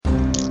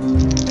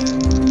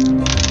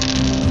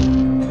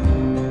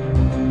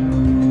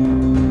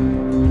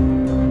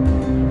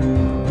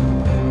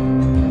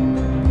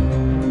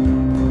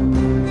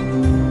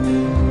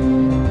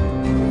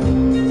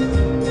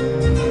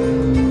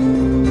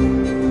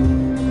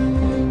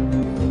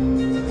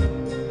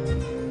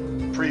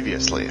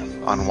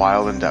on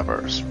wild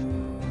endeavors.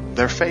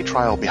 Their fey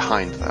trial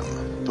behind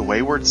them, the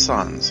Wayward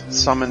Sons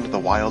summoned the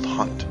Wild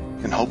Hunt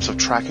in hopes of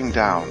tracking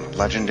down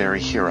legendary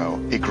hero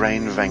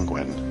Igraine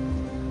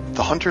Venguin.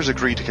 The hunters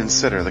agree to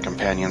consider the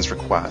companion's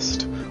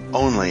request,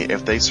 only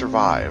if they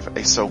survive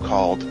a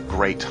so-called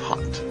Great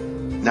Hunt.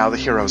 Now the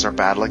heroes are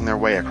battling their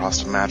way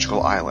across a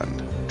magical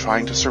island,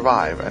 trying to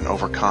survive and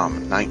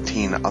overcome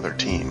 19 other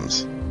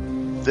teams.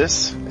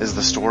 This is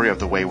the story of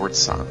the Wayward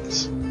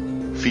Sons,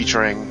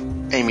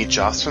 featuring Amy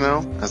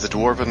Jostino as the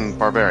dwarven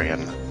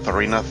barbarian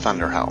Thorina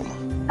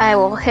Thunderhelm. I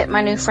will hit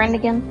my new friend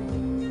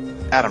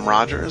again. Adam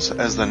Rogers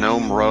as the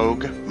gnome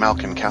rogue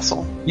Malkin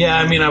Kessel. Yeah,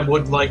 I mean, I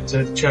would like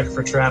to check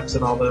for traps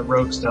and all the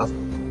rogue stuff.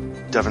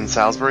 Devin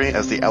Salisbury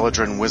as the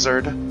Eladrin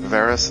wizard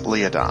Varys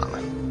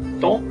Leodon.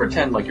 Don't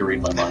pretend like you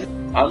read my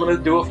mind. I'm gonna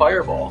do a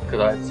fireball, because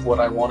that's what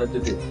I wanted to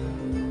do.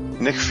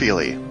 Nick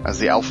Feely as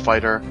the elf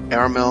fighter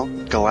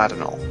Aramil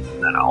Galadinol.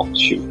 And I'll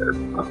shoot their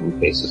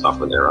faces off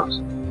with arrows.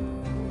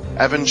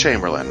 Evan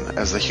Chamberlain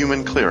as the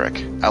human cleric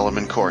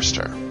Elliman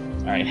Corster.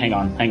 Alright, hang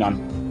on.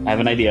 I have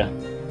an idea.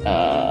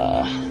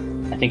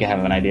 I think I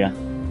have an idea.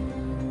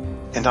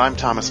 And I'm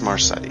Thomas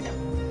Marsetti,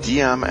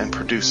 DM and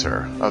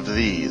producer of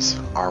These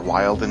Are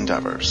Wild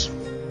Endeavors.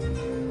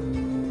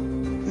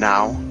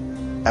 Now,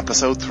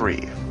 Episode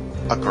 3,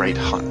 A Great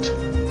Hunt.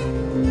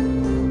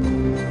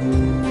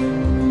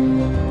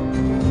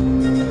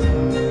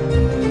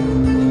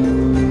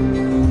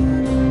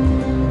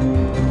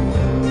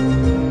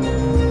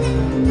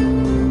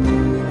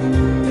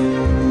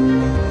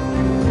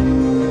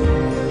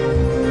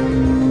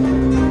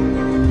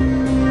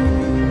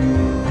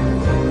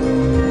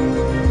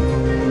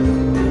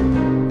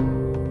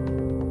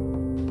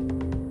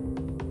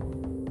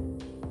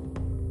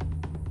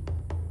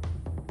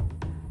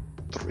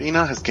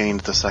 Thorina has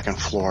gained the second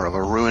floor of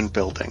a ruined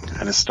building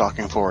and is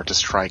stalking forward to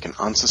strike an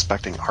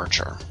unsuspecting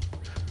archer.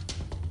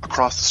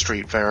 Across the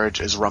street, Verage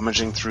is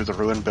rummaging through the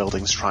ruined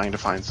buildings trying to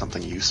find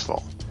something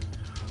useful.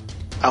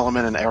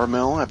 Element and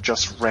Aramil have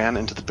just ran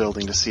into the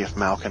building to see if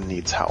Malkin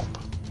needs help.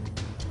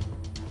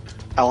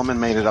 Element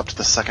made it up to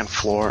the second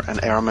floor, and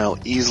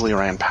Aramil easily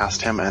ran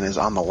past him and is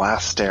on the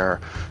last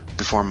stair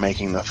before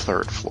making the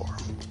third floor.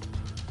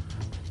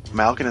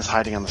 Malkin is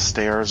hiding on the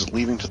stairs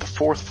leading to the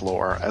fourth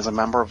floor as a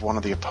member of one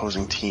of the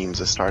opposing teams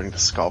is starting to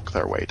skulk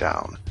their way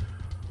down.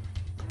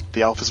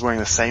 The elf is wearing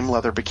the same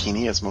leather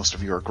bikini as most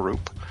of your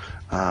group.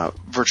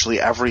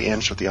 Virtually every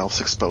inch of the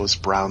elf's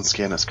exposed brown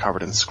skin is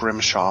covered in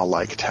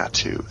scrimshaw-like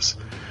tattoos.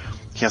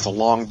 He has a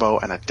longbow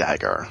and a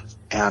dagger,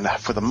 and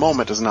for the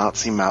moment does not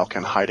see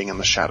Malkin hiding in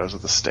the shadows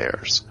of the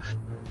stairs.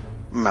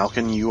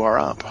 Malkin, you are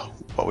up.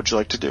 What would you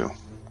like to do?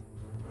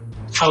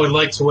 I would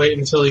like to wait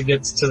until he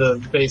gets to the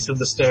base of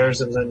the stairs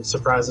and then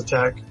surprise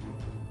attack.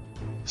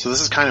 So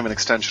this is kind of an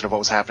extension of what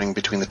was happening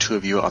between the two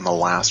of you on the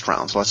last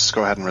round, so let's just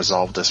go ahead and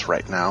resolve this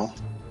right now.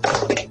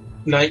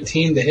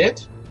 19 to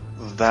hit?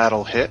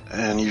 That'll hit,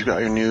 and you've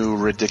got your new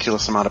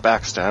ridiculous amount of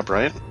backstab,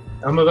 right?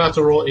 I'm about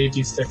to roll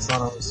 86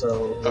 on him,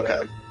 so...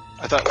 Okay.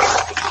 I thought...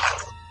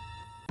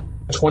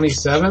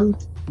 27?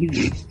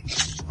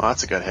 Oh,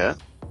 that's a good hit.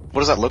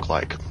 What does that look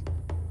like?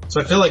 So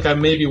I feel like I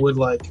maybe would,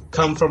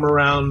 come from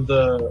around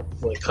the,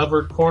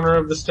 covered corner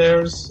of the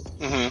stairs,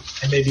 and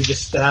maybe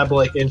just stab,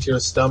 into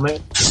his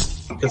stomach,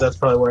 because that's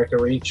probably where I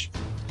could reach,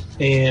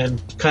 and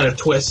kind of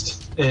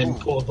twist and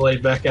pull the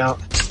blade back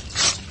out.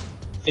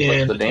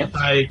 And if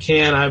I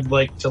can, I'd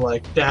like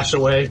to, dash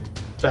away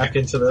back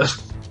into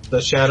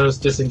the shadows,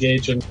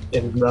 disengage,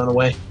 and run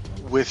away.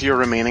 With your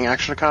remaining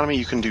action economy,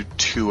 you can do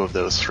 2 of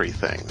those 3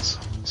 things.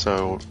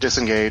 So,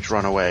 disengage,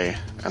 run away,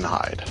 and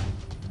hide.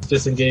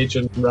 Disengage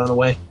and run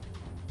away.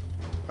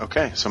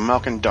 Okay, so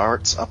Malkin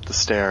darts up the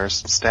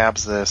stairs,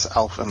 stabs this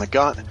elf in the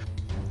gut,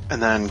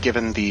 and then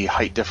given the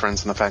height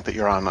difference and the fact that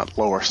you're on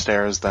lower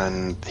stairs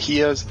than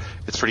he is,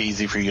 it's pretty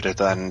easy for you to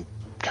then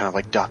kind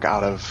of duck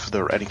out of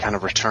any kind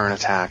of return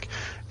attack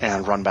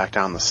and run back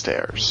down the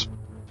stairs.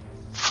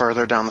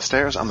 Further down the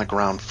stairs, on the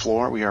ground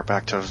floor, we are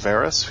back to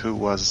Varys, who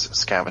was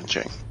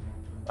scavenging.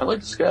 I like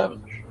to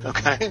scavenge.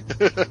 Okay.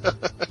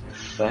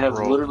 I have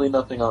literally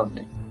nothing on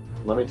me.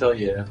 Let me tell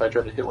you, if I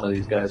try to hit one of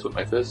these guys with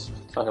my fist,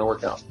 it's not going to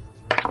work out.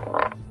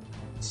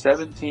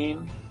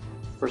 17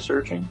 for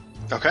searching.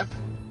 Okay.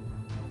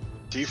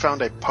 So you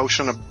found a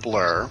potion of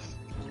blur.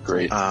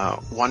 Great.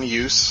 1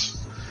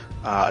 use.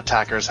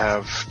 Attackers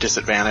have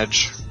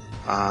disadvantage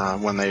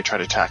when they try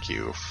to attack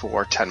you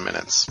for 10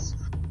 minutes.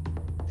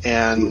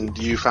 And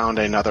you found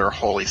another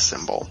holy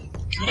symbol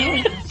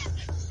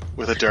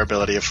with a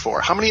durability of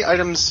 4. How many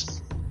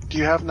items do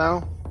you have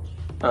now?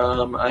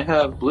 I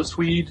have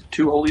Blissweed,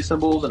 2 holy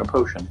symbols, and a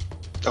potion.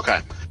 Okay.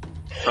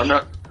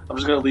 I'm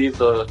just gonna leave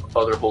the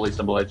other holy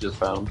symbol I just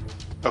found.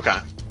 Okay.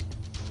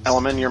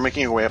 Element, you're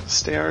making your way up the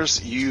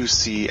stairs. You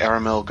see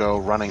Aramil go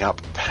running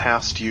up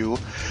past you,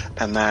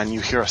 and then you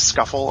hear a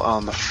scuffle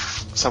on the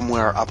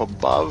somewhere up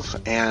above,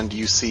 and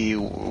you see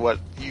what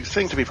you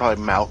think to be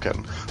probably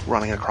Malkin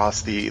running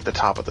across the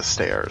top of the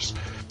stairs.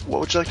 What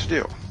would you like to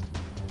do?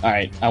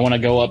 Alright, I want to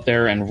go up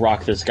there and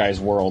rock this guy's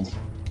world.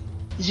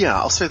 Yeah,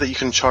 I'll say that you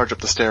can charge up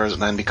the stairs,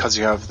 and then because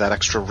you have that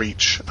extra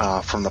reach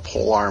from the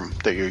polearm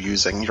that you're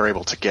using, you're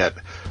able to get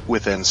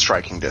within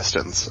striking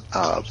distance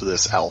of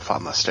this elf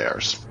on the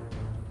stairs.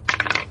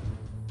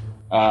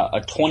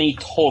 A 20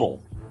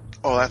 total.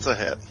 Oh, that's a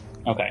hit.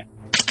 Okay.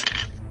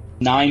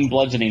 9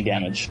 bludgeoning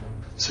damage.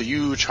 So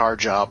you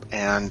charge up,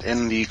 and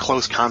in the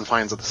close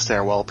confines of the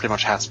stairwell, it pretty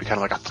much has to be kind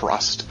of like a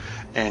thrust,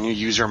 and you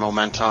use your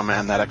momentum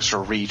and that extra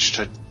reach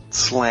to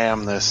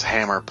slam this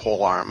hammer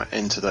polearm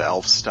into the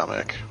elf's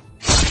stomach.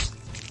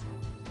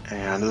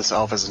 And this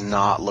elf is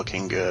not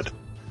looking good.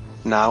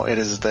 Now it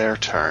is their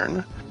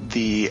turn.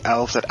 The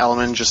elf that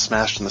Elman just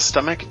smashed in the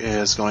stomach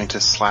is going to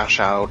slash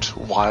out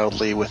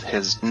wildly with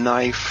his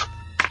knife.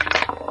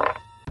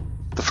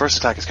 The first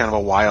attack is kind of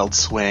a wild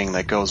swing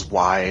that goes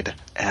wide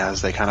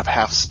as they kind of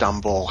half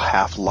stumble,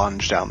 half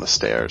lunge down the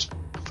stairs.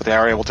 But they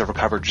are able to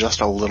recover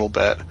just a little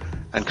bit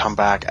and come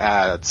back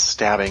at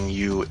stabbing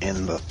you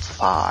in the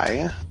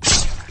thigh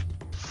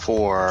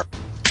for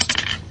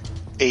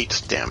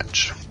 8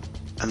 damage.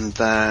 And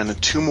then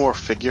 2 more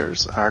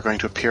figures are going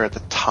to appear at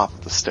the top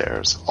of the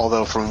stairs.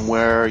 Although from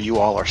where you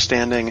all are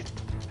standing,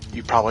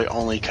 you probably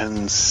only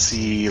can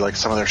see like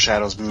some of their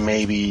shadows,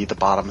 maybe the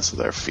bottoms of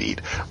their feet.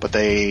 But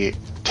they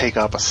take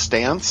up a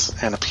stance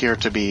and appear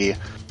to be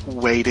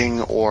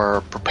waiting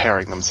or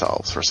preparing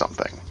themselves for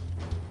something.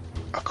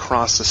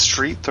 Across the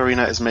street,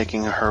 Thorina is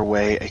making her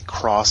way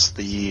across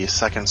the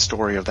second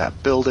story of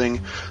that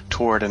building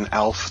toward an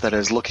elf that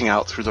is looking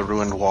out through the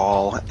ruined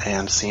wall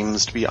and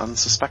seems to be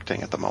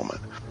unsuspecting at the moment.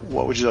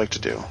 What would you like to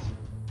do?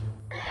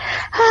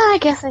 I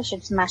guess I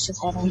should smash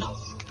his head in.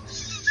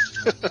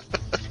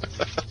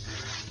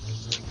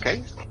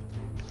 Okay.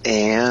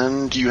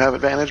 And you have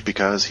advantage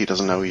because he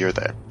doesn't know you're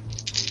there.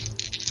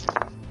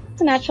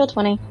 It's a natural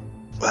 20.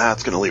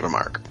 That's going to leave a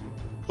mark.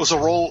 Well, so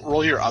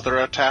roll your other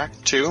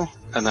attack, too,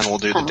 and then we'll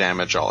do the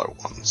damage all at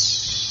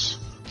once.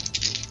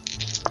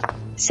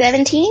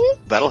 17?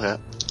 That'll hit.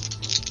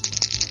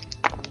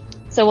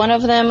 So one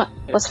of them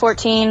was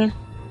 14,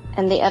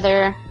 and the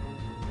other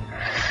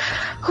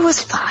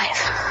was 5.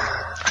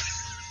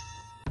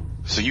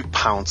 So you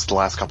pounce the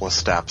last couple of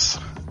steps,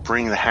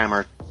 bring the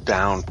hammer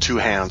down 2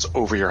 hands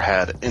over your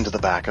head into the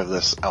back of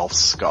this elf's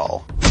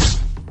skull.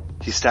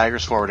 He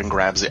staggers forward and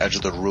grabs the edge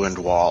of the ruined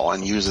wall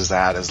and uses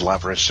that as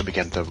leverage to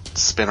begin to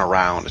spin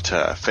around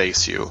to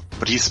face you.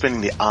 But he's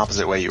spinning the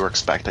opposite way you were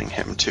expecting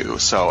him to,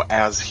 so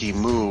as he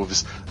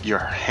moves, your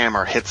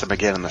hammer hits him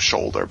again in the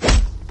shoulder.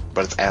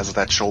 But it's as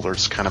that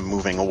shoulder's kind of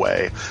moving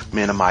away,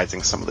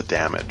 minimizing some of the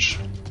damage.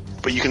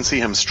 But you can see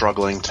him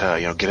struggling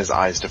to, get his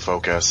eyes to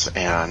focus,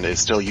 and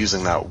is still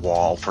using that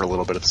wall for a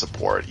little bit of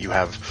support. You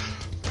have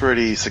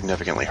pretty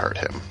significantly hurt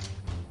him.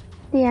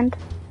 The end.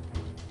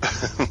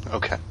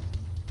 Okay.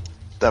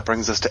 That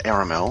brings us to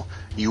Aramel.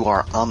 You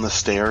are on the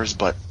stairs,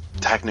 but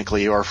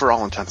technically, or for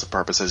all intents and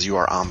purposes, you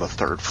are on the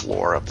 3rd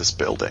floor of this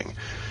building.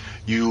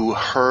 You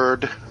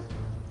heard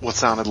what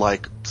sounded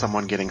like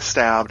someone getting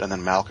stabbed, and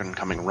then Malkin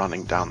coming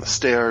running down the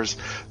stairs.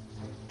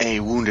 A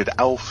wounded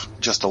elf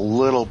just a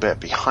little bit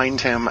behind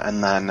him,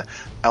 and then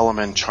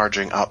Elman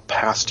charging up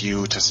past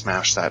you to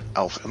smash that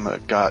elf in the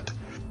gut.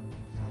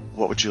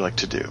 What would you like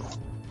to do?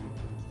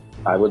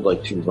 I would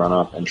like to run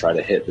up and try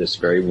to hit this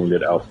very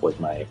wounded elf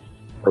with my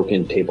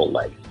broken table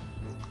leg.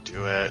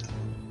 Do it.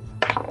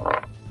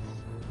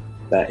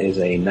 That is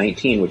a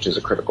 19, which is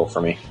a critical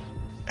for me.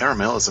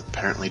 Aramel is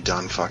apparently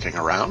done fucking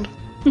around.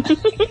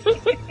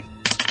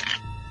 That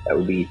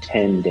would be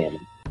 10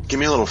 damage. Give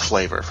me a little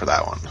flavor for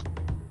that one.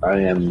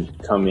 I am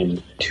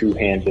coming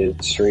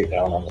 2-handed straight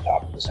down on the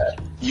top of his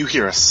head. You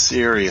hear a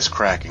serious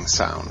cracking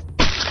sound.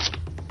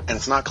 And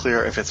it's not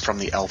clear if it's from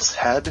the elf's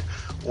head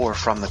or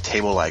from the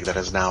table leg that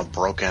is now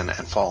broken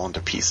and fallen to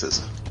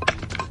pieces.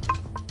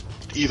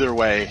 Either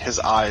way, his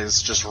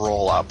eyes just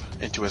roll up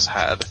into his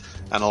head,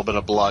 and a little bit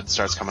of blood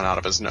starts coming out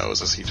of his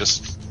nose as he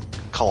just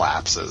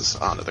collapses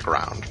onto the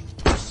ground.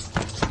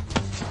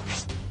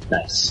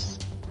 Nice.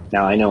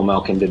 Now I know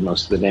Malkin did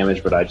most of the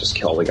damage, but I just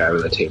killed the guy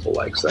with a table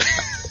leg, so...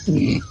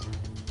 He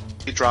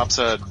drops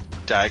a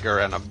dagger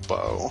and a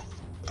bow.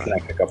 Can I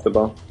pick up the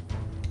bow?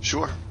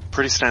 Sure.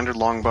 Pretty standard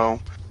longbow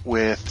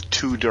with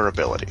 2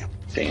 durability.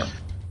 Damn.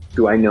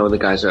 Do I know the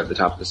guys are at the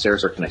top of the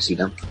stairs, or can I see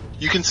them?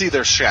 You can see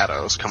their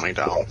shadows coming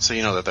down, so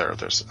you know that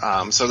there's...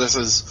 so this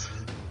is...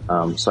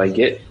 So I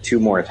get 2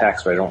 more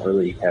attacks, but I don't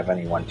really have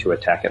anyone to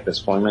attack at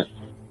this moment,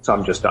 so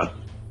I'm just done.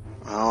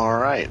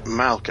 Alright,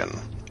 Malkin.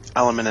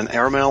 Elman and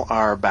Aramel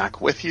are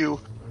back with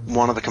you.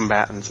 One of the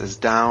combatants is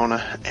down,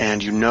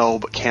 and you know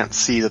but can't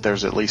see that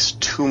there's at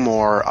least 2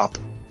 more up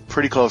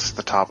pretty close to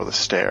the top of the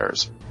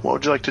stairs. What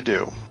would you like to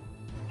do?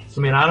 I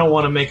mean, I don't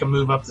want to make a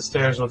move up the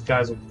stairs with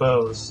guys with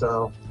bows,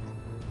 so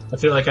I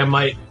feel like I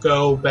might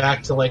go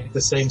back to like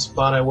the same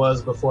spot I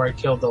was before I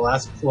killed the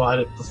last,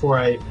 before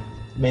I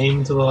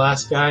maimed the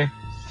last guy.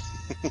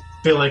 I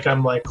feel like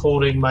I'm like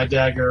holding my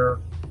dagger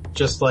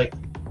just like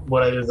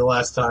what I did the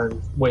last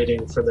time,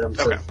 waiting for them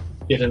to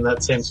get in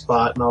that same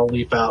spot, and I'll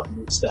leap out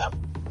and stab.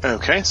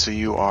 Okay, so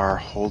you are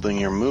holding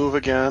your move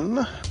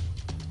again.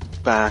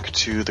 Back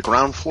to the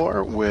ground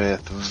floor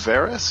with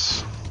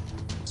Varys.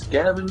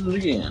 Scavenge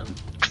again.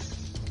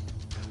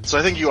 So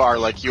I think you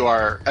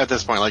are at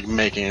this point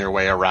making your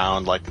way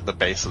around the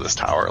base of this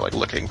tower,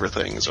 looking for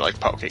things or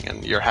poking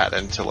in your head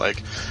into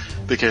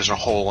the occasional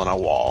hole in a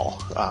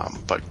wall.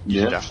 But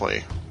you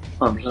definitely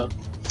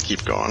 100%.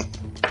 Keep going.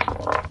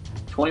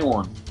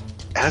 21.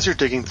 As you're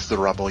digging through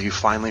the rubble, you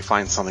finally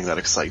find something that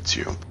excites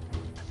you.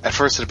 At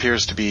first it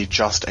appears to be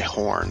just a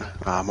horn,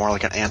 more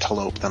like an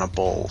antelope than a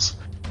bull's.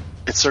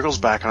 It circles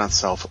back on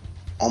itself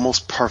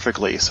almost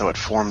perfectly so it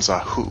forms a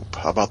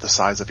hoop about the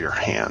size of your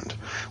hand,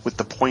 with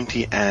the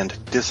pointy end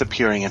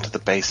disappearing into the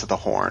base of the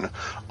horn,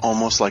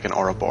 almost like an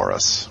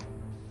Ouroboros.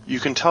 You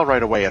can tell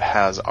right away it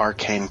has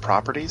arcane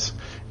properties.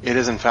 It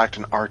is in fact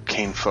an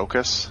arcane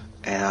focus,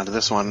 and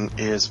this one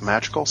is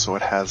magical, so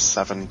it has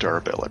 7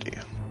 durability.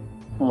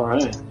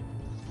 Alright.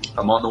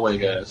 I'm on the way,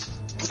 guys.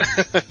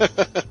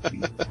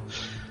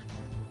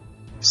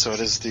 So it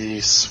is the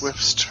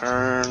Swift's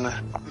turn.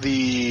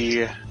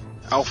 The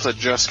elf that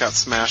just got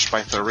smashed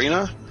by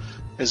Tharina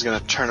is going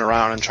to turn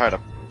around and try to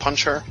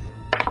punch her.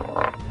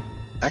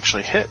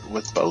 Actually hit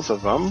with both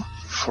of them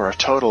for a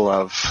total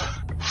of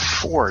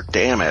 4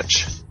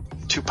 damage.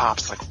 2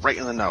 pops right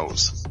in the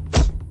nose.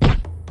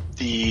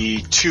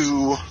 The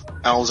 2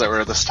 elves that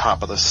were at the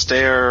top of the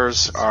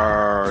stairs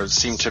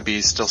seem to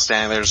be still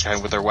standing there just kind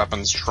of with their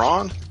weapons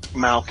drawn.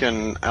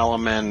 Malkin,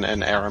 Elemen,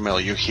 and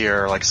Aramil, you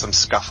hear some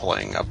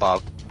scuffling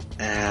above,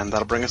 and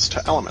that'll bring us to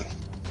Elemen.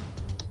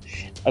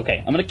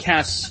 Okay, I'm gonna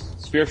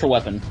cast Spiritual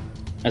Weapon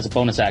as a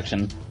bonus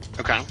action.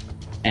 Okay.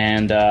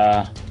 And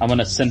I'm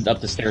gonna send it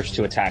up the stairs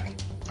to attack.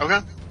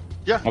 Okay.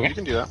 Yeah, okay. You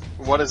can do that.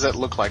 What does it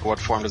look like? What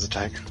form does it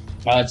take?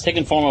 It's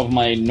taken form of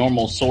my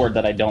normal sword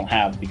that I don't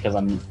have because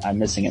I'm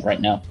missing it right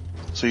now.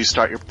 So you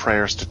start your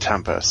prayers to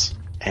Tempest,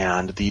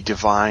 and the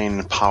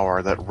divine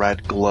power, that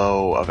red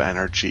glow of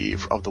energy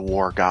of the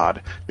war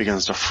god,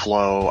 begins to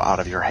flow out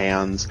of your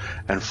hands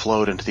and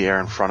float into the air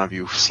in front of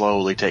you,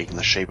 slowly taking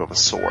the shape of a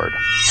sword.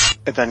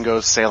 It then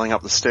goes sailing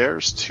up the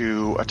stairs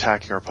to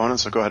attack your opponent,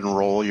 so go ahead and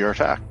roll your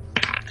attack.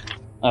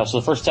 So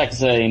the first attack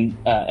is an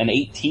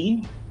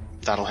 18.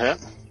 That'll hit.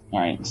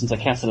 Alright, since I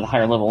cast it at a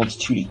higher level, it's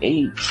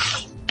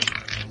 2d8.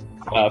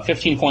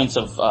 15 points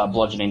of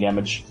bludgeoning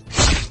damage.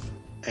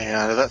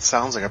 And that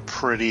sounds like a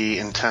pretty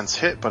intense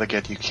hit, but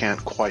again, you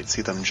can't quite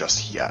see them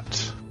just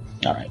yet.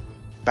 Alright.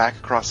 Back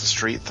across the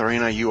street,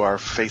 Tharina, you are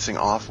facing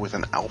off with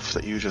an elf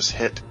that you just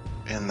hit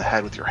in the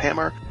head with your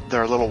hammer.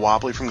 They're a little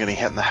wobbly from getting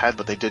hit in the head,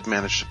 but they did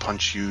manage to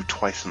punch you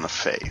twice in the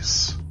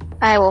face.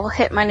 I will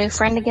hit my new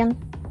friend again.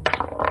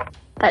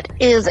 That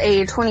is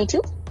a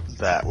 22.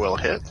 That will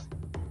hit.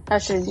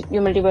 Actually,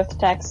 you want me to do both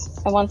attacks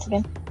at once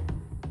again?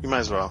 You might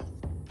as well.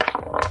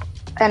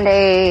 And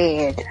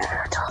a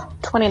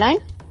 29.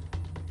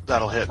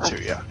 That'll hit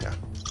too, yeah.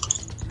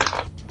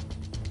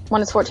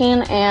 One is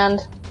 14 and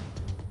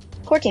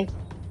 14.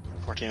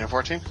 14 and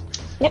 14?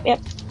 Yep.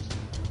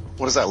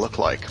 What does that look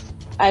like?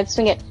 I'd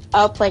swing it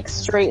up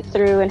straight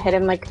through and hit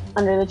him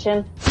under the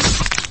chin.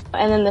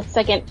 And then the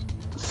second,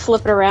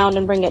 flip it around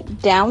and bring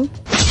it down.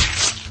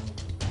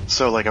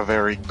 So a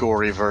very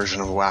gory version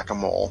of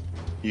Whack-A-Mole.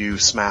 You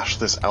smash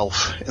this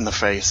elf in the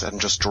face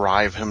and just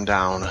drive him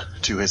down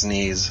to his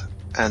knees.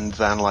 And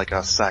then like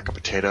a sack of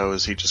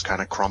potatoes, he just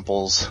kind of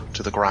crumples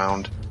to the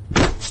ground.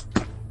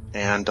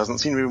 And doesn't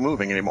seem to be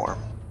moving anymore.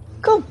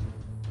 Cool.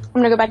 I'm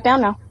gonna go back down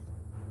now.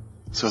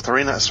 So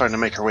Tharina is starting to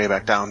make her way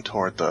back down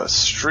toward the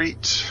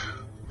street.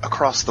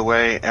 Across the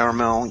way,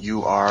 Aramil,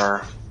 you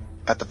are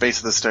at the base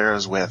of the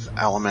stairs with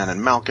Elemen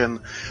and Malkin.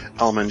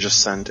 Elemen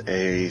just sent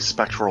a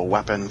spectral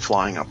weapon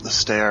flying up the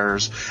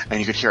stairs, and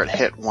you could hear it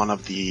hit one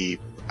of the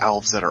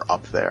elves that are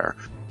up there.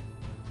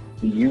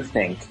 Do you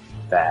think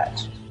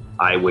that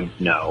I would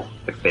know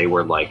if they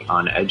were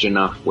on edge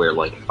enough where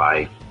if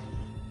I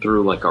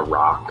threw a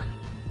rock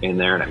in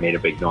there and it made a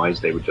big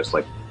noise, they would just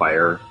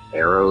fire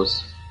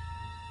arrows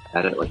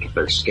at it, if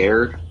they're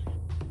scared?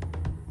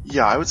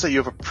 Yeah, I would say you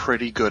have a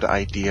pretty good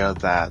idea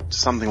that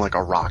something like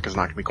a rock is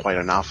not going to be quite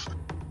enough.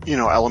 You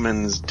know,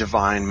 Elemen's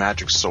divine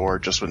magic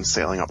sword just went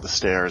sailing up the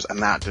stairs,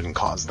 and that didn't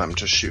cause them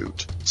to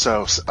shoot.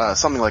 So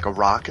something like a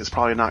rock is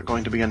probably not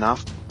going to be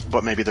enough,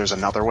 but maybe there's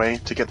another way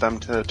to get them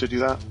to do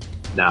that.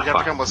 Nah, you have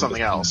to come up with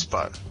something else,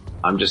 but...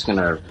 I'm just going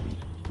to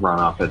run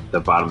up at the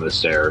bottom of the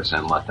stairs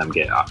and let them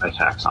get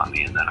attacks on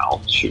me, and then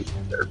I'll shoot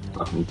their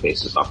fucking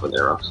faces off with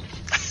arrows.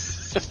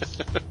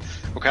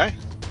 Okay.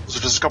 So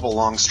just a couple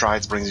long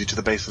strides brings you to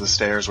the base of the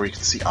stairs where you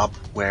can see up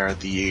where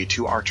the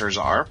two archers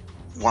are.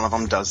 One of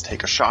them does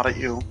take a shot at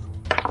you.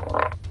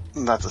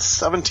 And that's a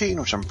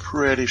 17, which I'm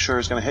pretty sure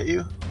is going to hit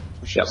you.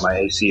 Yep, my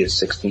AC is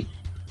 16.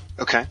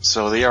 Okay,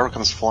 so the arrow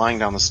comes flying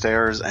down the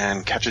stairs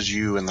and catches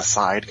you in the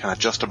side, kind of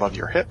just above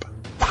your hip,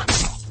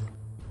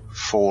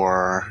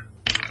 for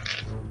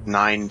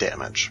 9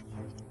 damage.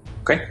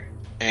 Okay.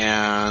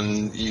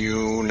 And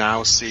you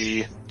now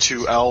see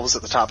two elves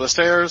at the top of the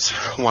stairs.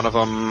 One of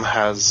them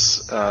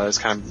is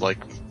kind of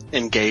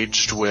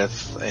engaged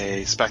with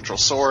a spectral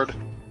sword.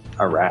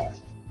 Alright.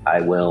 I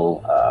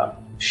will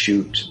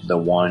shoot the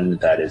one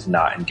that is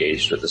not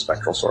engaged with the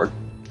spectral sword.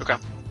 Okay.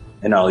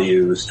 And I'll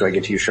use... Do I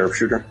get to use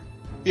sharpshooter?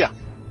 Yeah.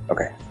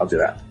 Okay, I'll do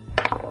that.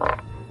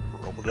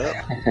 Roll it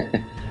up.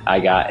 I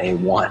got a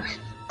 1.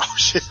 Oh,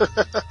 shit.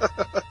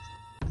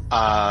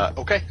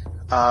 Okay.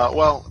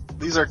 Well,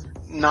 these are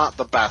not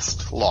the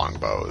best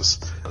longbows.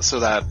 So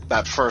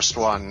that first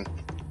one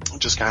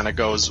just kind of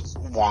goes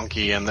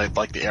wonky and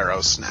the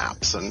arrow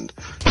snaps and...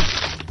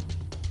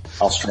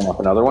 I'll string up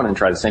another one and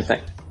try the same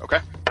thing. Okay.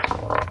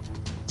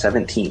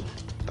 17.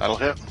 That'll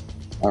hit.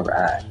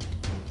 Alright.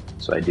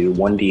 So I do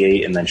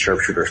 1d8 and then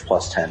sharpshooters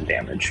plus 10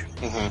 damage.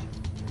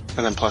 Mm-hmm.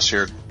 And then plus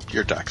your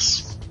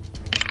dex.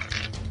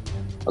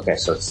 Okay,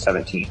 so it's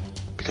 17.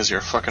 Because you're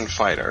a fucking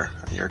fighter.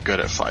 You're good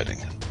at fighting.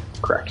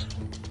 Correct.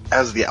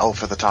 As the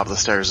elf at the top of the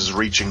stairs is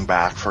reaching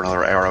back for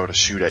another arrow to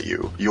shoot at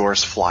you,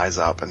 yours flies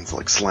up and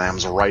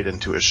slams right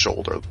into his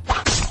shoulder.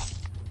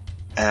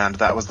 And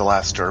that was the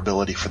last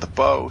durability for the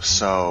bow,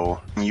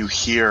 so you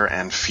hear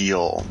and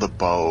feel the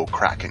bow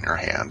crack in your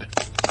hand.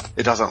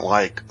 It doesn't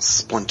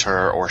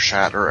splinter or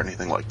shatter or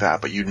anything like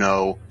that, but you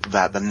know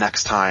that the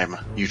next time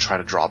you try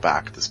to draw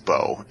back this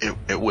bow,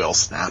 it will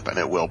snap and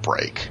it will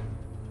break.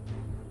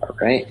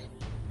 Alright.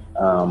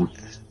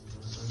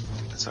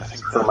 So I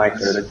think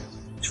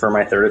for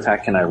my third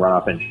attack, can I run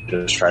up and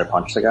just try to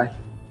punch the guy?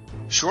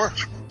 Sure.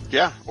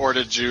 Yeah. Or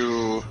did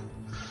you...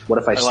 What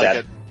if I stab like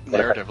it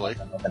narratively.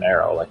 with an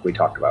arrow, like we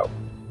talked about?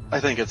 I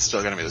think it's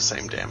still going to be the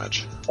same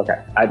damage. Okay.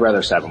 I'd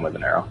rather stab him with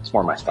an arrow. It's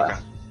more my style. Okay.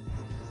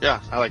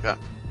 Yeah, I like that.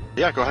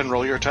 Yeah, go ahead and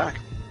roll your attack.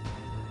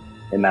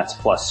 And that's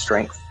plus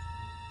strength.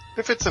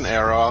 If it's an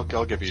arrow,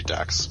 I'll give you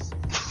dex.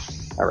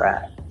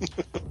 Alright.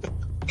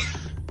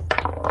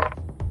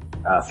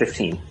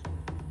 15.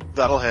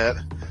 That'll hit.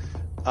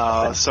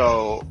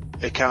 So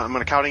I'm going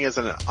to counting as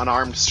an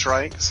unarmed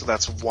strike, so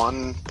that's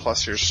 1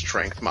 plus your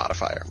strength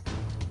modifier.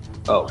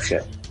 Oh,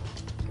 shit.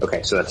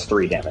 Okay, so that's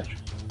 3 damage.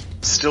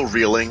 Still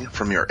reeling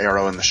from your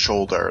arrow in the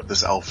shoulder,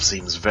 this elf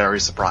seems very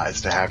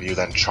surprised to have you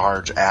then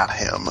charge at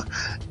him,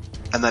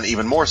 and then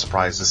even more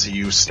surprised to see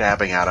you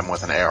stabbing at him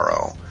with an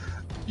arrow.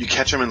 You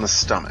catch him in the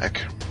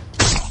stomach,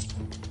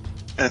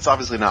 and it's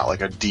obviously not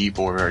like a deep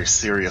or very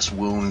serious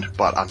wound,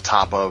 but on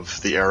top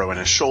of the arrow in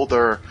his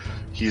shoulder,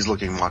 he's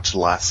looking much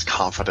less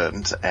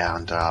confident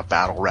and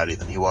battle-ready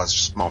than he was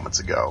just moments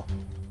ago.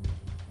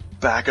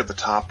 Back at the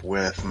top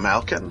with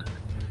Malkin,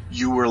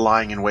 you were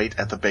lying in wait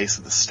at the base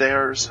of the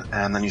stairs,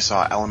 and then you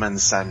saw Elman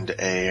send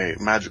a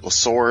magical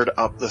sword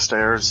up the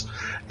stairs,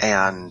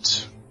 and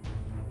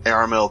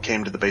Aramil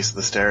came to the base of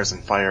the stairs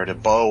and fired a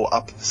bow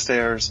up the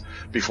stairs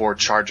before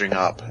charging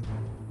up.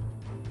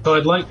 So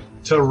I'd like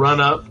to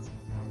run up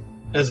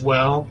as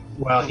well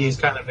while he's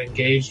kind of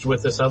engaged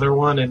with this other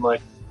one and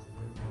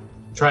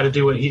try to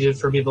do what he did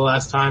for me the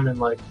last time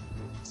and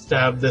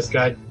stab this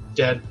guy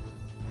dead.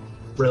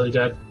 Really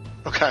dead.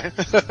 Okay.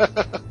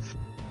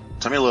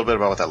 Tell me a little bit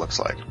about what that looks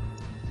like.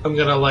 I'm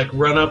gonna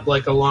run up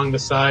along the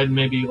side,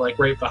 maybe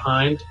right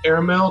behind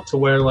Aramil to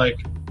where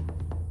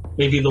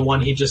maybe the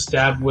one he just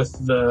stabbed with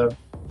the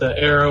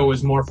arrow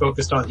is more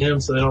focused on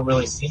him so they don't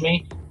really see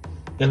me.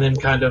 And then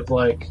kind of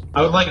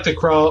I would like to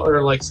crawl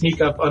or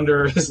sneak up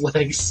under his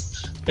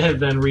legs and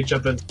then reach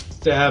up and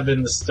stab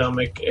in the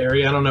stomach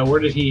area. I don't know, where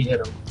did he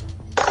hit him?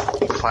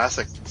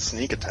 Classic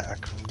sneak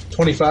attack.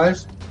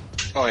 25?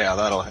 Oh yeah,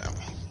 that'll hit.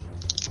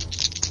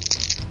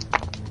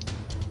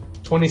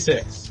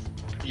 26.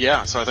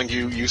 Yeah, so I think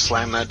you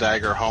slam that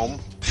dagger home.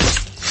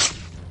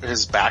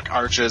 His back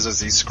arches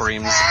as he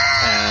screams,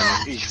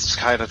 and he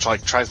kind of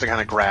tries to kind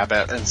of grab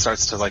it and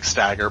starts to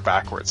stagger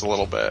backwards a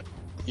little bit.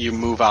 You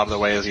move out of the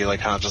way as he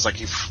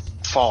he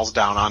falls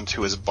down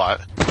onto his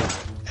butt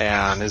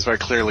and is very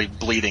clearly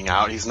bleeding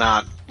out. He's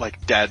not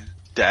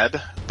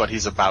dead, but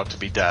he's about to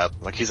be dead.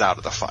 He's out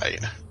of the fight.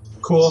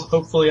 Cool.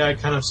 Hopefully I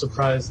kind of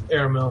surprised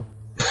Aramil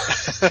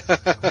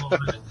a little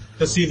bit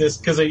to see this,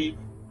 because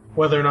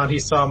whether or not he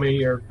saw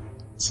me or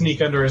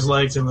sneak under his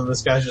legs, and then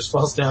this guy just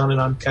falls down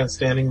and I'm kind of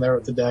standing there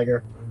with the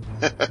dagger.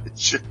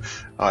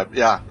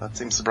 Yeah, that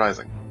seems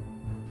surprising.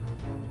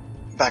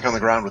 Back on the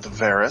ground with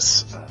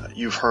Varys,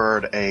 you've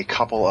heard a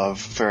couple of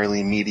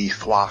fairly meaty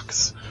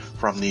thwacks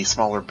from the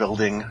smaller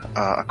building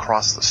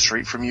across the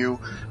street from you.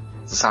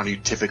 It's the sound you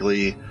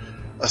typically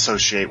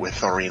associate with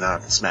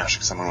Thorina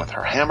smashing someone with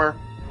her hammer.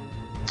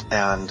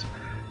 And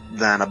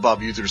then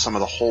above you, through some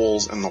of the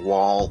holes in the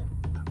wall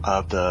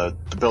of the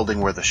building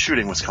where the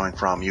shooting was coming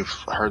from, you've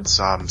heard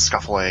some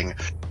scuffling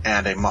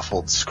and a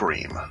muffled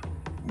scream.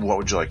 What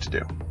would you like to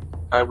do?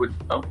 I'd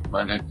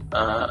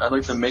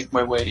like to make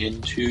my way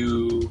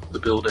into the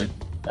building,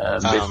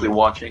 basically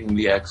watching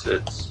the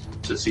exits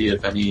to see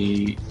if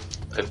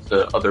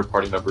the other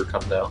party member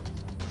comes out.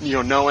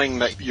 Knowing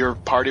that your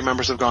party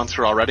members have gone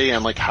through already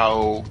and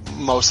how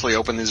mostly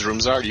open these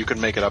rooms are, you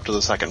can make it up to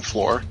the second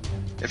floor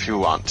if you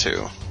want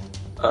to.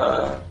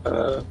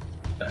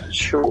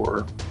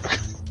 Sure.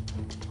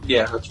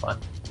 Yeah, that's fine.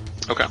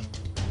 Okay.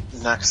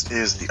 Next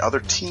is the other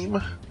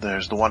team.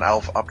 There's the one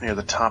elf up near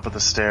the top of the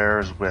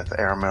stairs with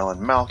Aramil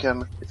and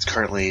Malkin. It's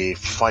currently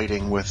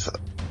fighting with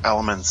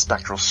Elman's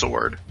spectral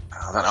sword.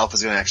 That elf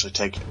is going to actually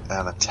take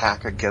an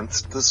attack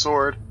against the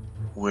sword,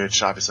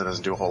 which obviously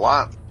doesn't do a whole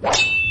lot.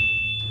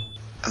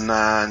 And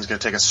then he's going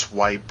to take a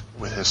swipe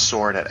with his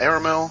sword at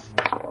Aramil.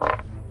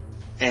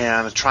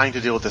 And trying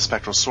to deal with the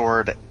spectral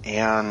sword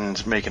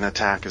and make an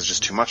attack is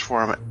just too much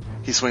for him.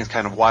 He swings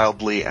kind of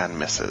wildly and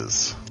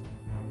misses.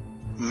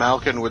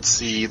 Malkin would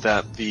see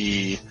that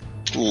the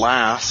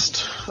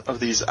last of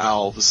these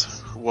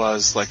elves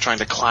was like trying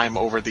to climb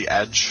over the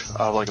edge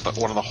of like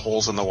one of the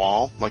holes in the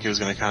wall. Like he was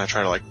going to kind of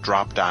try to like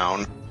drop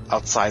down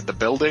outside the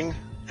building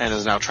and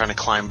is now trying to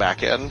climb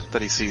back in.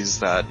 That he sees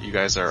that you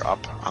guys are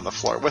up on the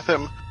floor with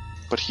him.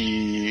 But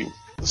he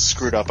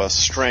screwed up a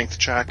strength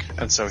check,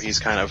 and so he's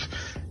kind of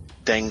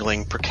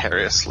dangling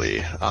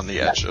precariously on the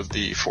edge of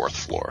the 4th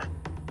floor.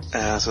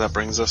 So that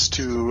brings us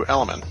to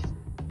Elliman.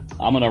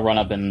 I'm gonna run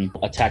up and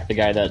attack the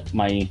guy that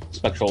my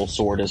spectral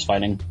sword is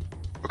fighting.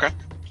 Okay.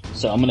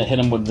 So I'm gonna hit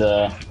him with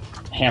the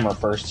hammer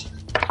first.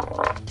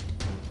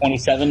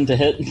 27 to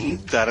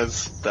hit?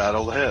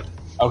 That'll hit.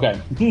 Okay.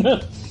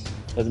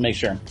 Let's make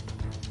sure.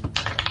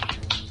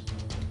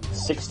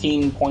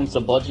 16 points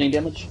of bludgeoning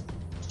damage.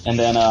 And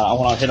then I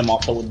want to hit him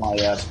also with my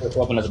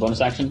spiritual weapon as a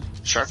bonus action.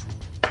 Sure.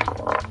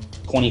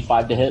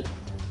 25 to hit.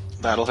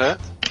 That'll hit.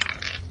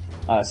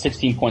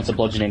 16 points of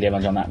bludgeoning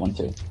damage on that one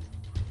too.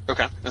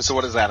 Okay. And so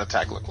what does that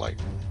attack look like?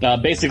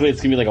 Basically,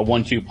 it's gonna be like a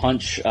 1-2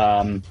 punch.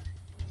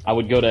 I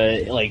would go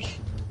to like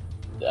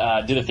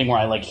do the thing where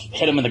I like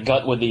hit him in the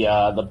gut with the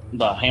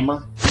hammer,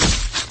 and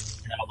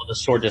I'll let the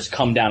sword just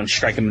come down and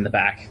strike him in the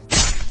back.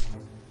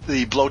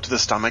 The blow to the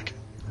stomach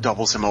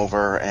doubles him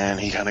over, and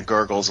he kind of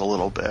gurgles a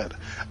little bit.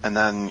 And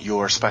then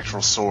your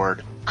spectral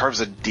sword carves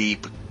a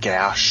deep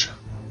gash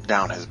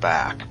down his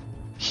back.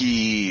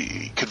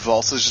 He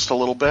convulses just a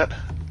little bit,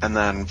 and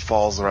then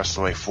falls the rest of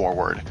the way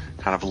forward,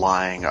 kind of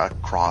lying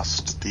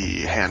across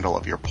the handle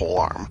of your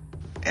polearm,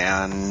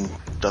 and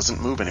doesn't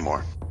move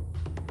anymore.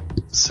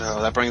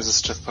 So that brings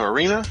us to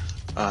Thorina.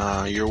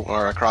 You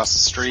are across the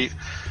street.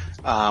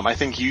 I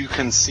think you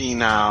can see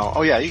now.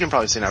 Oh yeah, you can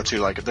probably see now too.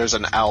 Like there's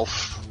an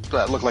elf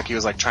that looked like he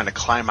was like trying to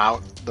climb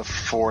out the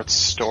 4th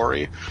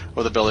story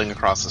of the building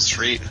across the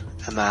street,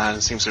 and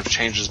then seems to have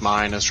changed his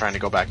mind, is trying to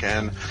go back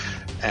in,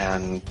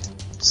 and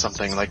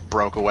something like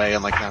broke away,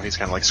 and like now he's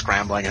kind of like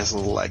scrambling. His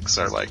little legs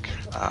are like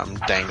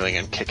dangling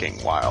and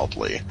kicking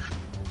wildly.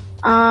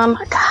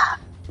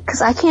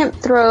 Because I can't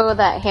throw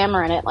that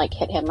hammer and it like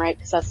hit him, right?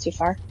 Because that's too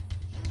far.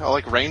 Oh,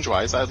 like range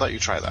wise, I'd let you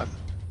try that.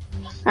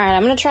 Alright,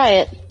 I'm gonna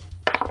try it.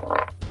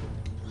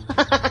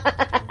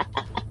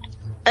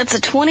 That's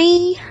a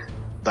 20.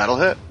 That'll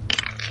hit.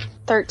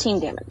 13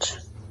 damage.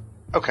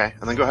 Okay,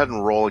 and then go ahead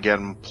and roll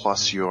again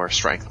plus your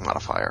strength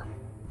modifier.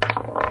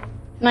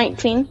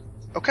 19.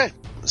 Okay,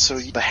 so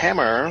the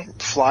hammer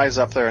flies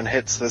up there and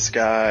hits this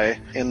guy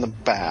in the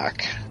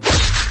back,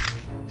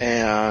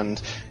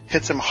 and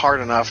hits him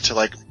hard enough to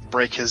like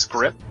break his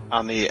grip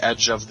on the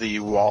edge of the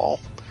wall,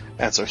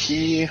 and so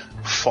he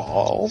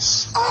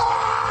falls.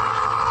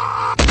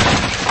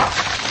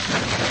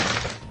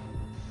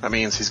 That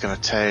means he's gonna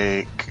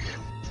take...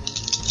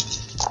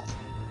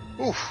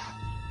 Oof.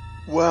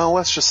 Well,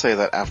 let's just say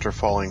that after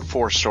falling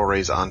 4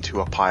 stories onto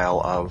a pile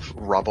of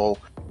rubble,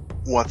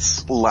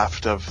 what's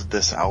left of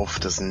this elf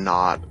does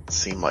not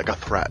seem like a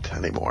threat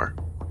anymore.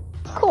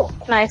 Cool.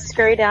 Can I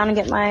scurry down and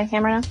get my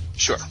hammer now?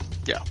 Sure,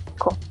 yeah.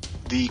 Cool.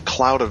 The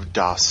cloud of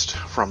dust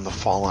from the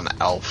fallen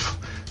elf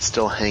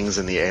still hangs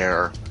in the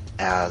air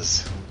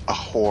as a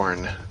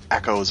horn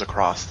echoes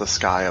across the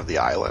sky of the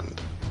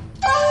island.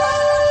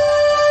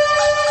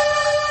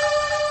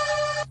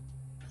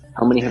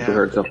 How many have we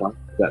heard so far?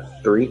 Is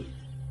that 3?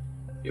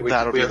 Yeah,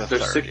 That'll be the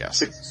there's third,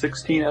 yes.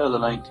 16 out of the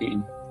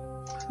 19.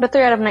 But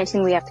 3 out of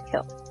 19 we have to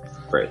kill.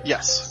 Right.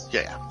 Yes,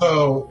 yeah.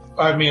 So,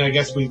 I mean, I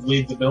guess we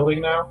leave the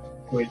building now?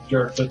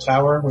 The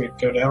tower, we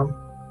go down,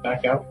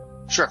 back out?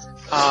 Sure.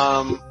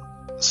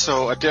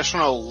 So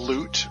additional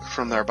loot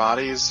from their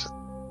bodies.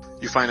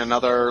 You find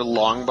another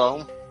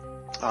longbow.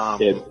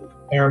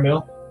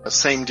 Aramil?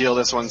 Same deal,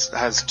 this one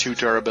has 2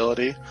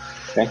 durability.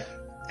 Okay.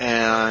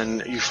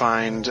 And you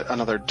find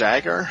another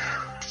dagger,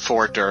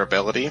 4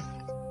 durability.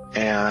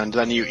 And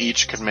then you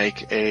each can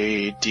make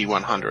a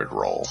D100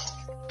 roll.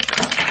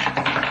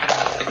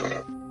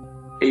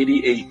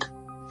 88.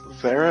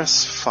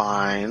 Varys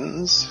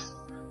finds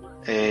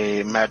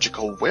a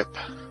magical whip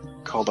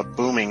called a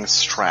booming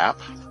strap.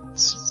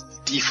 It's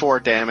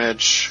D4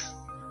 damage,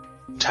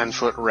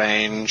 10-foot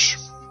range,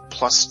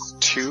 plus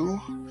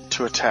 2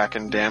 to attack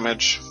and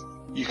damage.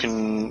 You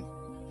can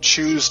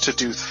choose to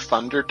do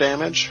thunder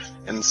damage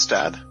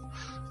instead,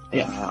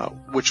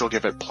 which will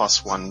give it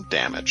plus 1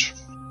 damage.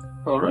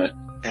 Alright.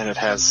 And it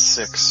has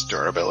 6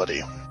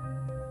 durability.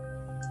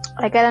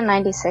 I got a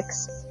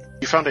 96.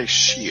 You found a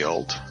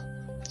shield.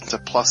 It's a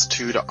plus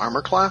 2 to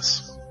armor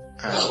class,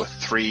 with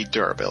 3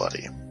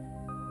 durability.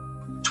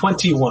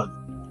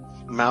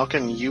 21.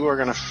 Malkin, you are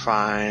going to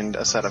find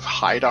a set of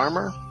hide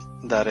armor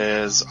that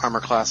is armor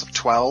class of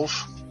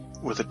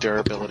 12 with a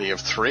durability of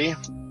 3.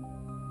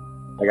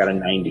 I got a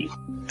 90.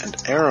 And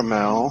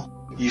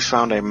Aramel, you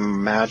found a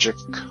magic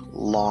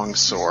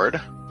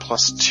longsword,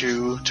 plus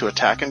 2 to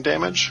attack and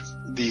damage.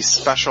 The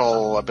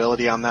special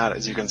ability on that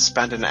is you can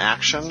spend an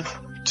action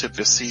to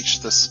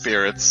beseech the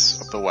spirits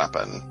of the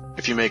weapon.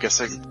 If you make a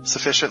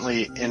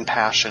sufficiently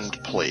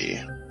impassioned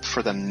plea,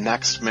 for the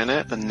next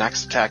minute, the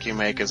next attack you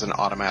make is an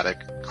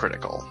automatic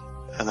critical,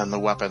 and then the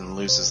weapon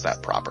loses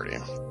that property.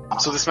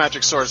 So this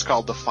magic sword is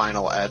called the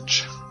Final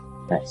Edge.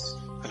 Nice.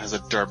 It has a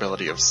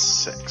durability of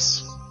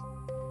 6.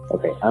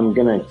 Okay, I'm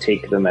gonna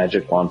take the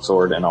magic wand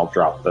sword and I'll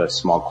drop the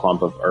small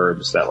clump of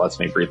herbs that lets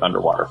me breathe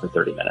underwater for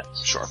 30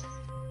 minutes. Sure.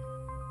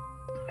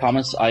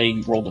 Thomas,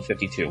 I rolled a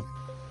 52.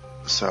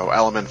 So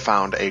Element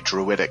found a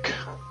druidic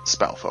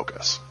spell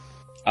focus.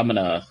 I'm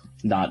gonna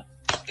not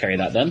carry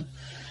that then.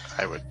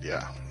 I would,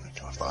 yeah.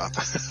 I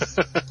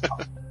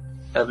thought.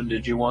 Evan,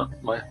 did you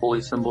want my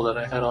holy symbol that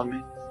I had on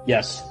me?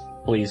 Yes,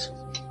 please.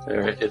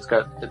 There, it's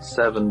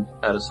 7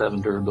 out of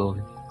 7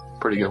 durability.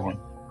 Pretty good one.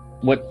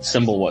 What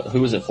symbol,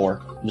 who is it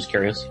for? I'm just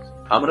curious.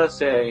 I'm gonna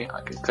say,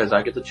 because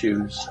I get to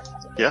choose.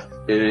 Yeah.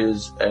 It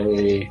is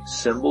a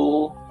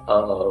symbol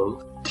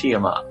of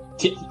Tiamat.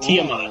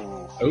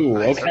 Tiamat. Ooh,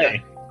 nice.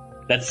 okay.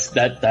 That's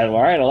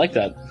alright, I like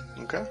that.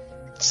 Okay.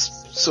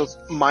 So,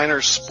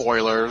 minor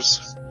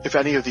spoilers. If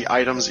any of the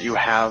items that you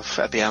have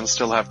at the end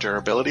still have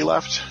durability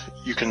left,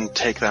 you can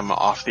take them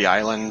off the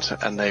island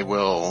and they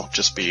will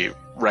just be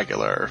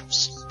regular,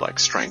 like,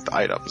 strength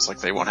items. Like,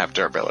 they won't have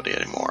durability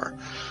anymore.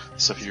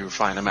 So if you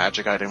find a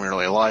magic item you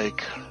really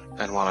like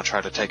and want to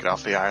try to take it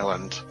off the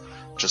island,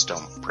 just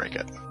don't break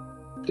it.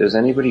 Does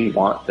anybody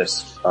want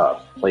this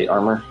plate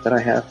armor that I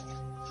have?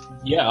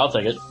 Yeah, I'll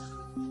take it.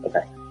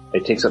 Okay.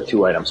 It takes up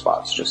 2 item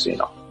spots, just so you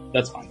know.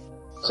 That's fine.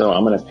 So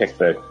I'm gonna pick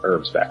the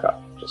herbs back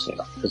up, just so you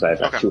know, because I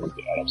have Okay. 2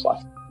 empty items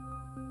left.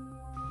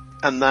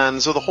 And then,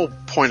 so the whole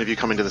point of you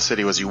coming to the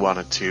city was you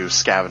wanted to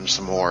scavenge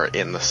some more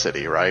in the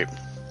city, right?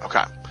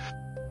 Okay.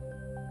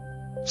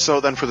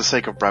 So then for the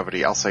sake of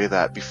brevity, I'll say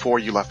that before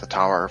you left the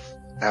tower,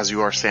 as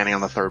you are standing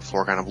on the 3rd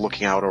floor kind of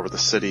looking out over the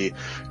city,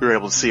 you're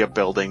able to see a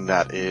building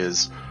that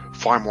is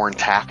far more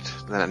intact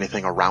than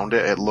anything around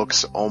it. It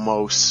looks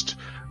almost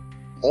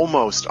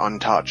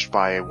untouched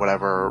by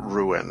whatever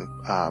ruin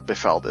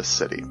befell this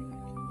city.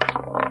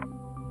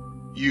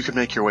 You can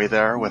make your way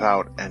there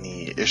without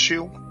any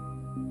issue.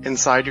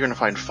 Inside, you're going to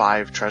find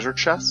 5 treasure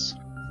chests.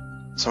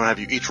 So I'm going to have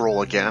you each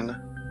roll again,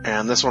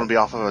 and this one will be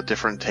off of a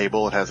different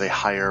table. It has a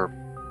higher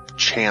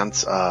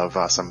chance of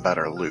some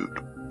better loot.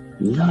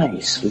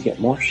 Nice, we get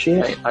more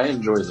shit. I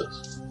enjoy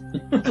this.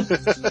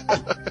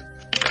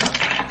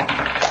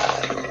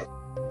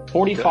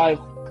 45.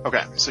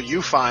 Okay, so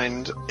you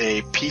find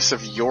a piece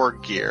of your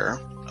gear.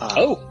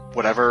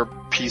 Whatever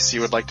piece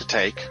you would like to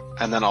take,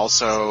 and then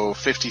also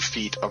 50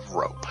 feet of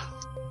rope.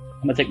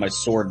 I'm gonna take my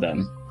sword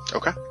then.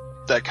 Okay.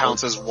 That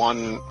counts as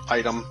one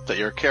item that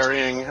you're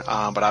carrying,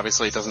 but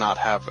obviously it does not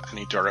have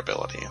any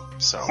durability.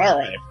 So.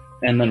 Alright.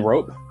 And then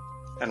rope?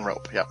 And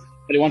rope, yep.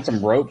 Anybody want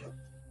some rope?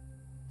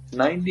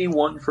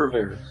 91 for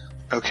Varys.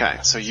 Okay,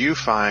 so you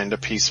find a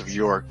piece of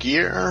your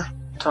gear.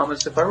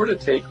 Thomas, if I were to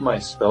take my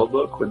spell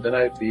book, would then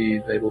I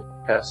be able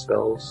to cast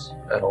spells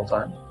at all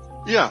times?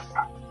 Yeah,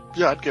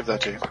 I'd give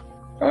that to you.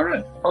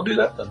 Alright, I'll do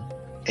that then.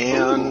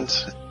 And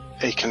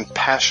a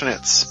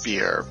compassionate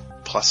spear,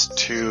 plus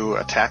 2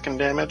 attack and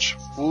damage.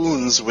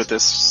 Wounds with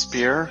this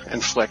spear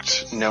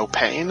inflict no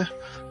pain,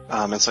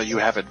 and so you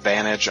have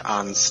advantage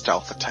on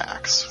stealth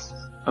attacks.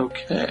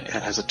 Okay. It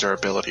has a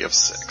durability of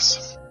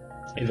 6.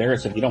 Hey,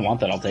 Varys, if you don't want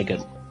that, I'll take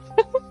it.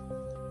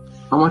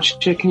 How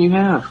much shit can you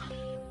have?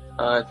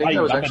 I think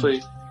I was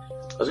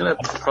gonna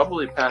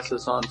probably pass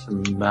this on to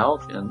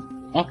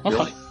Malkin. Oh,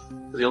 okay.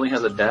 He only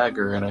has a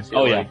dagger, and I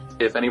feel like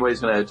if anybody's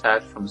gonna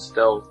attack from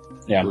stealth,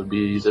 it would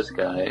be this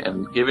guy.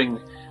 And giving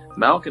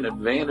Malkin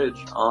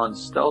advantage on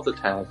stealth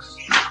attacks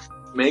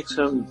makes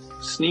him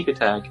sneak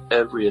attack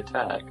every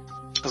attack.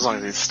 As long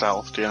as he's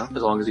stealthed, yeah.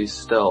 As long as he's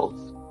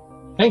stealthed.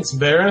 Thanks,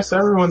 Varys.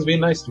 Everyone's being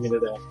nice to me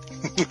today.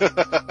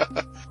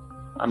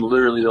 I'm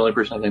literally the only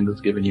person I think that's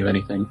given you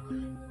anything.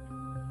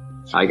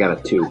 I got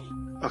a 2.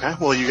 Okay,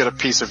 well you get a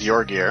piece of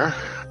your gear.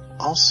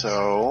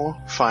 Also,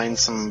 find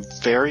some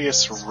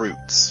various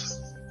roots,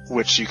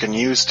 which you can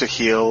use to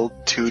heal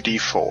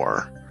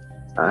 2d4.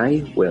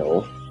 I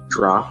will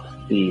drop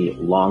the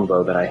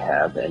longbow that I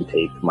have and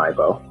take my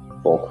bow,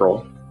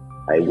 fulcral.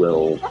 I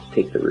will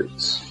take the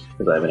roots,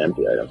 because I have an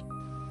empty item.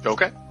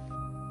 Okay.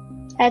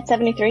 At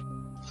 73.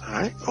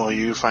 Alright, well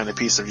you find a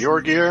piece of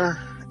your gear,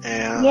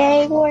 and...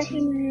 Yay,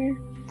 Warhammer!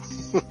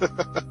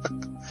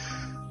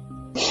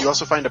 You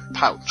also find a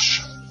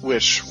pouch,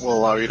 which will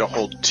allow you to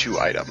hold 2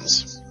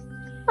 items.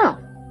 Oh.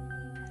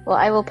 Well,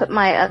 I will put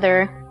my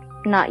other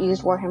not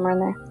used Warhammer in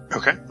there.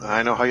 Okay,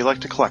 I know how you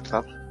like to collect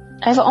them.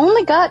 I've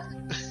only got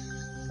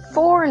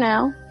 4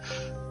 now.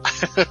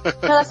 No,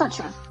 that's not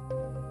true.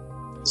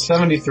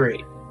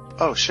 73.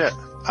 Oh shit.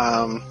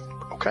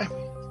 Okay.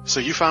 So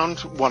you found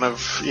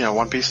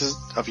one piece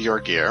of your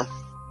gear.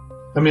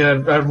 I mean,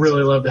 I'd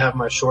really love to have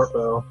my short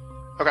bow.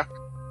 Okay.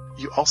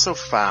 You also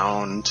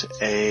found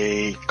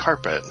a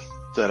carpet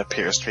that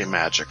appears to be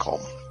magical.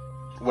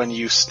 When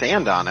you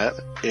stand on it,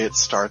 it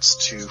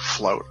starts to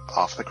float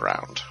off the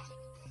ground.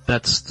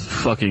 That's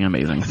fucking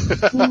amazing.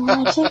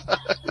 Magic.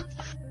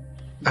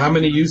 How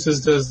many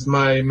uses does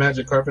my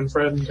magic carpet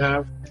friend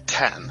have?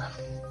 10.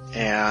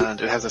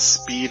 And it has a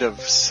speed of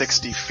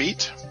 60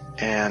 feet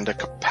and a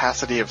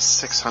capacity of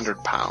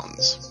 600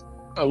 pounds.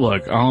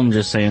 Look, all I'm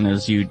just saying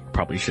is you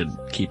probably should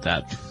keep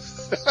that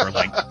for,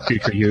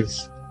 future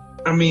use.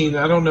 I mean,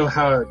 I don't know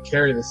how to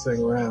carry this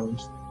thing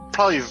around.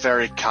 Probably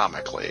very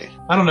comically.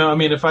 I don't know. I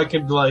mean, if I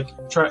could,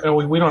 try...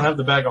 Oh, we don't have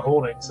the bag of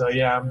holding, so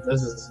yeah,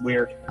 this is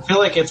weird. I feel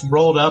like it's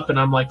rolled up and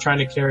I'm, trying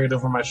to carry it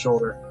over my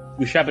shoulder.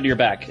 You strap it to your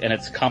back, and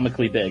it's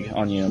comically big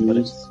on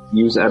you.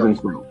 Use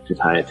Evan's rope to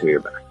tie it to your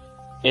back.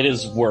 It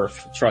is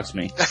worth, trust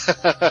me.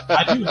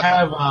 I do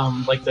have,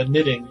 the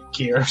knitting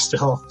gear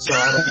still, so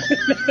I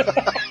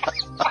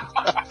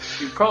don't...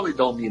 You probably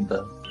don't need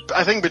them.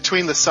 I think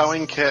between the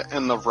sewing kit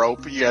and the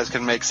rope, you guys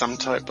can make some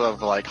type of,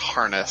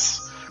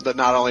 harness that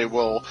not only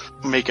will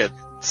make it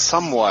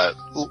somewhat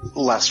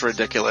less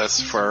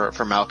ridiculous for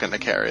Malkin to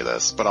carry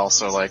this, but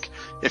also,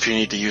 if you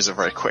need to use it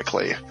very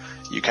quickly,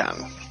 you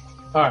can.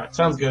 Alright,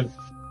 sounds good.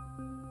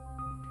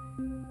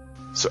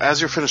 So as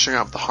you're finishing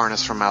up the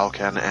harness for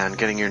Malkin and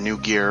getting your new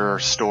gear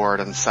stored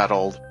and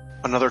settled,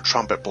 another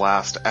trumpet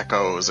blast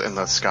echoes in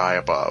the sky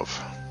above,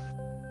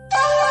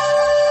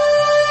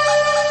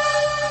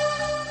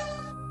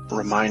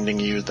 reminding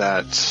you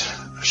that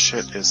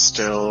shit is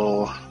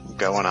still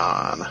going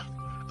on.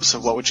 So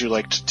what would you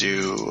like to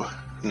do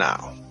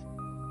now?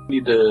 We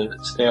need to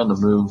stay on the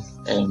move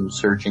and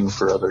searching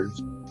for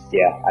others.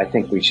 Yeah, I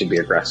think we should be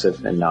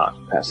aggressive and not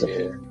passive.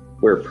 Yeah.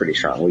 We're pretty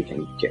strong. We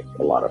can kick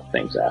a lot of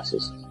things'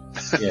 asses.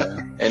 Yeah,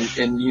 and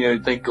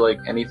think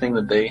anything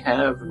that they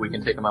have, we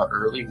can take them out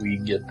early. We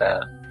can get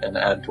that and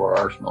add to our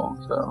arsenal.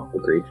 So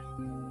agreed.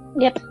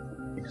 Yep.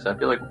 Because I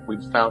feel like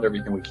we've found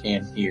everything we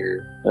can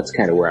here. That's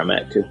kind of where I'm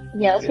at too.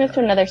 Yeah, let's move to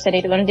another city.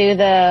 Do you want to do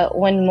the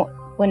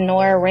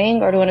Winora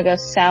Ring, or do you want to go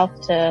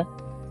south to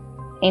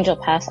Angel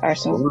Pass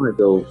Arsenal? I want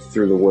to go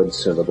through the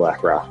woods to the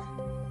Black Rock.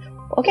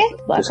 Okay,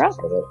 Black Rock.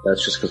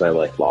 That's just because I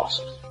like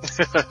Lost.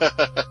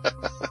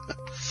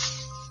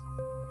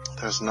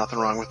 There's nothing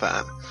wrong with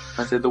that.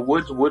 I said the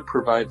woods would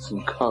provide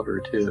some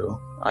cover, too.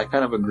 I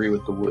kind of agree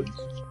with the woods.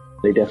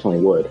 They definitely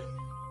would.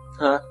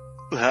 Okay,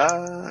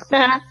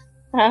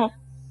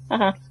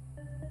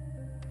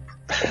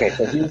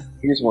 so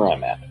here's where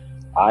I'm at.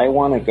 I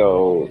want to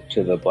go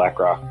to the Black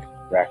Rock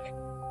Wreck,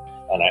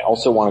 and I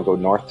also want to go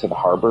north to the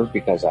harbor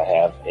because I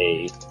have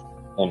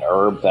an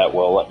herb that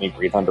will let me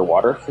breathe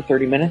underwater for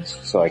 30 minutes,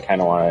 so I kind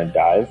of want to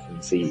dive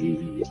and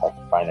see if I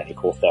can find any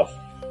cool stuff,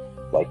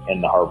 in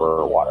the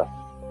harbor or water.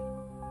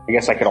 I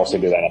guess I could also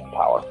do that at the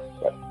tower,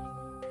 but...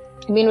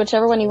 I mean,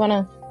 whichever one you want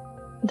to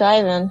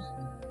dive in.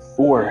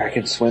 Or I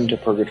could swim to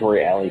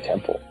Purgatory Alley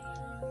Temple.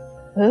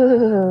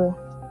 Ooh.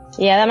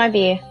 Yeah, that might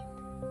be...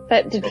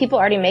 But did people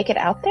already make it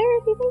out there,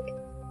 do you think?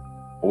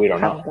 We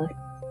don't know.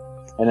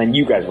 And then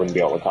you guys wouldn't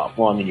be able to come.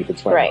 Well, I mean, you could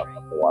swim right.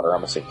 around the water,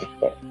 I'm assuming,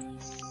 but... I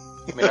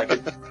mean,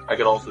 I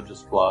could also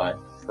just fly,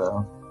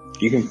 so...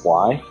 You can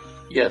fly?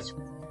 Yes.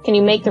 Can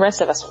you make the rest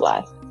of us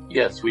fly?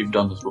 Yes, we've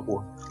done this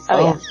before.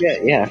 Oh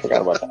yeah, I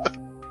forgot about that.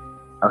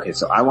 Okay,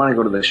 so I want to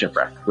go to the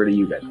shipwreck. Where do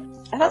you guys? I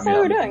thought that's what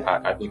we were doing.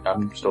 I think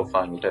I'm still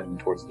fine with heading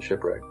towards the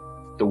shipwreck.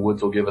 The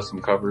woods will give us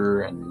some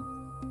cover, and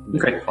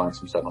we'll find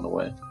some stuff on the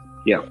way.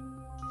 Yeah.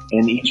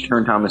 And each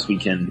turn, Thomas, we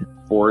can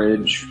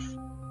forage.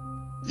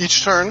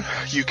 Each turn,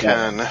 you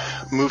can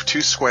move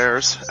 2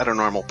 squares at a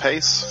normal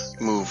pace,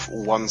 move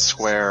 1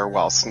 square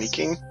while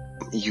sneaking.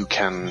 You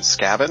can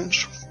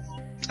scavenge.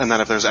 And then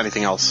if there's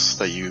anything else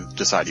that you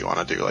decide you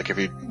want to do, if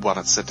you want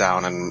to sit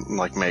down and,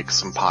 make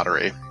some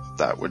pottery,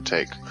 that would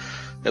take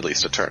at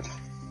least a turn.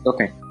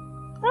 Okay.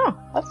 Oh,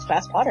 that's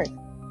fast pottery.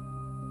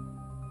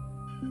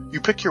 You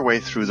pick your way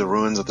through the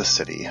ruins of the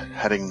city,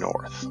 heading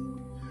north.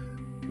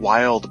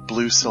 Wild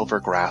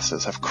blue-silver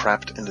grasses have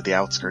crept into the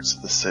outskirts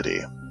of the city,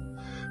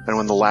 and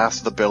when the last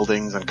of the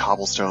buildings and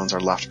cobblestones are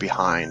left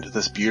behind,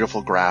 this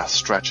beautiful grass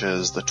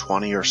stretches the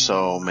 20 or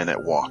so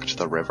minute walk to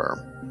the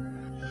river.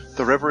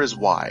 The river is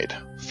wide,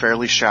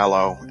 fairly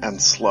shallow,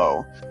 and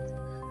slow.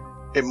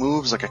 It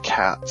moves like a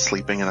cat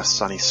sleeping in a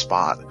sunny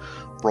spot,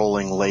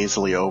 rolling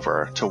lazily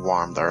over to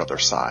warm their other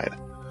side.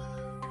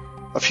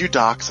 A few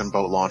docks and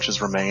boat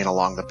launches remain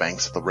along the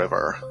banks of the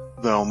river,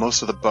 though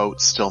most of the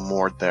boats still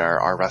moored there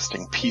are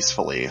resting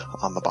peacefully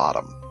on the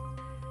bottom.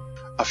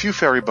 A few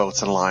ferry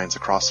boats and lines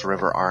across the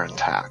river are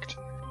intact.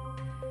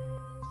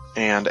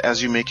 And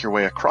as you make your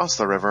way across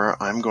the river,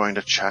 I'm going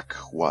to check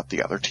what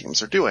the other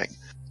teams are doing.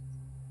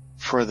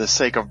 For the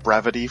sake of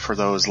brevity for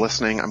those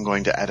listening, I'm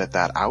going to edit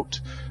that out.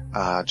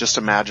 Just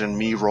imagine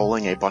me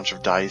rolling a bunch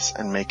of dice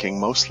and making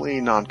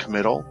mostly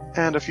non-committal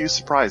and a few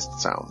surprised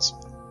sounds.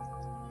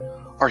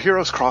 Our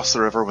heroes cross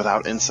the river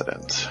without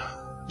incident.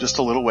 Just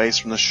a little ways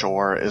from the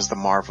shore is the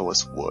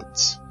marvelous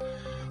woods.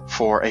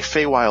 For a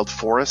Feywild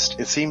forest,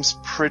 it seems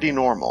pretty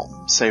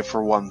normal, save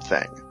for one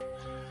thing.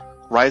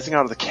 Rising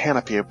out of the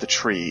canopy of the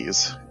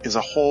trees is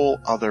a whole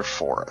other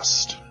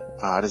forest.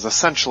 It is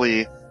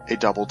essentially a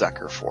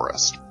double-decker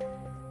forest.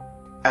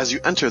 As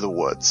you enter the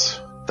woods,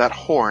 that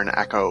horn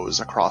echoes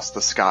across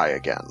the sky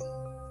again.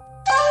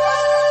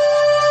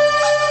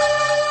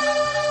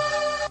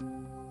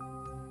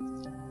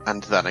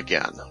 and then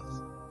again.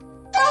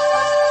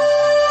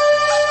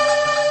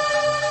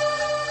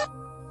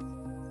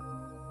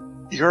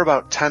 You're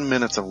about 10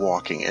 minutes of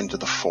walking into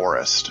the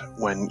forest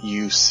when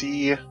you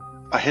see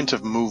a hint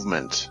of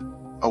movement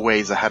a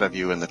ways ahead of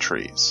you in the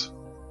trees.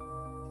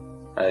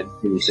 I'd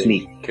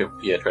sneak.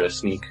 Yeah, try to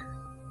sneak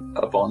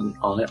up on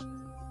it.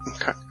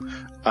 Okay.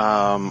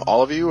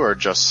 All of you, or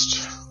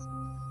just...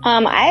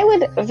 I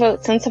would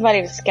vote send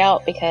somebody to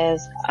scout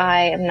because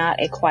I am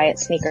not a quiet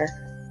sneaker.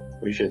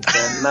 We should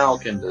send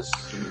Malkin to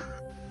sneak.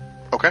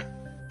 Okay.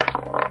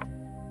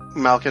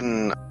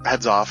 Malkin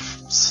heads off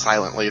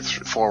silently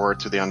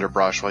forward through the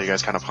underbrush while you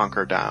guys kind of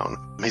hunker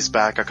down. He's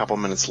back a couple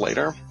minutes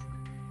later.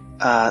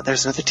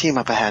 There's another team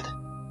up ahead.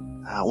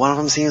 One of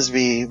them seems to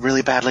be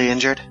really badly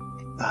injured.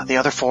 The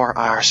other 4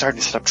 are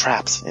starting to set up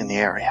traps in the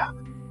area.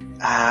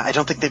 I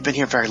don't think they've been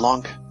here very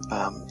long.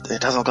 It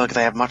doesn't look like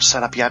they have much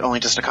set up yet, only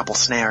just a couple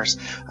snares.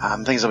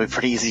 Things will be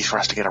pretty easy for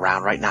us to get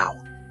around right now.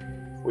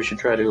 We should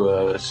try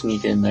to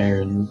sneak in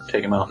there and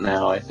take them out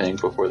now, I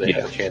think, before they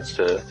have a chance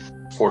to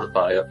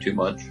fortify up too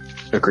much.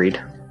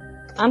 Agreed.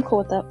 I'm cool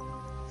with that.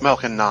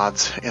 Malkin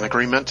nods in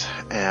agreement,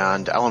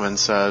 and Element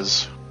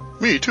says,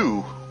 "Me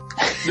too."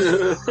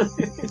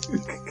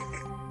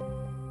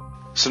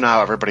 So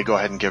now everybody go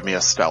ahead and give me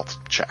a stealth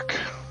check.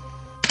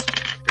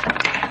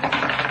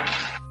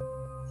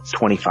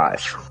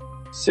 25.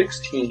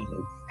 16.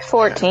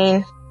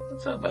 14.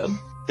 That's not bad.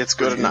 It's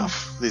good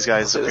enough. These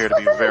guys appear to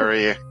be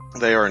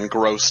they are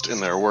engrossed in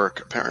their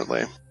work,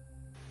 apparently.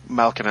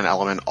 Malkin and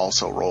Element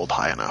also rolled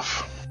high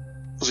enough.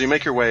 So you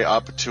make your way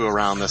up to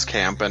around this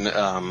camp, and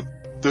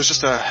there's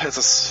just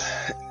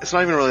it's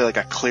not even really like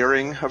a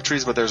clearing of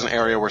trees, but there's an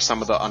area where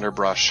some of the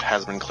underbrush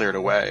has been cleared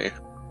away.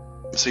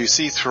 So you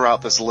see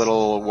throughout this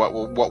little,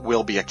 what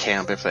will be a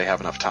camp if they have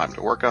enough time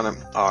to work on it,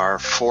 are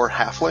 4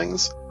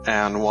 halflings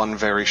and 1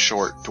 very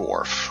short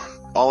dwarf.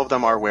 All of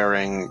them are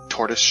wearing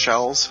tortoise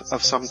shells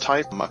of some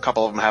type. A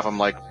couple of them have them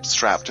like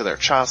strapped to their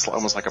chest,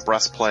 almost like a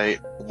breastplate.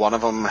 One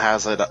of them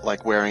has it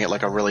like wearing it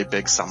like a really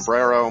big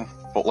sombrero,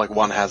 but like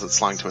one has it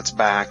slung to its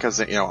back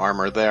as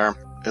armor there.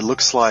 It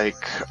looks like,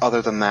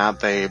 other than that,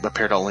 they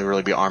appear to only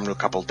really be armed with a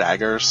couple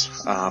daggers.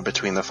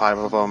 Between the 5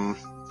 of them,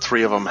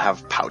 3 of them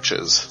have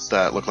pouches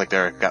that look like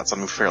they've got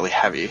something fairly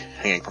heavy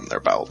hanging from their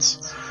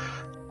belts.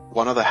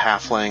 One of the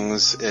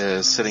halflings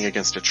is sitting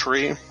against a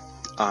tree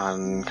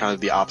on kind of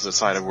the opposite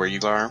side of where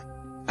you are.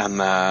 And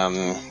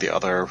then the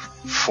other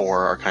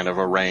 4 are kind of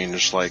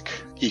arranged like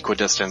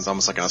equidistant,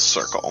 almost like in a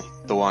circle.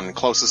 The one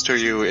closest to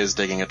you is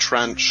digging a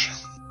trench.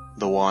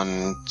 The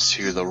one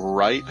to the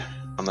right,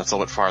 that's a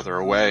little bit farther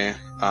away,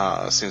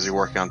 seems to be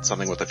working on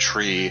something with a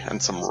tree and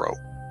some rope.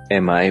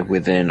 Am I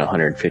within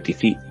 150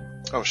 feet?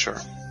 Oh, sure.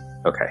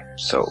 Okay,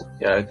 so...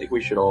 Yeah, I think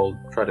we should all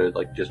try to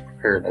just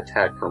prepare an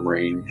attack from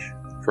range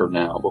for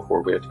now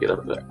before we have to get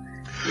up there.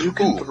 You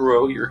can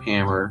throw your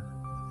hammer.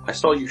 I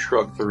saw you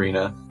shrug,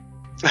 Thurina.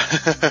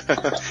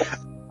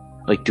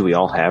 Do we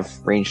all have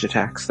ranged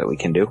attacks that we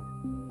can do?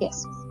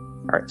 Yes.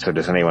 Alright, so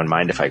does anyone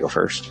mind if I go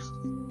first?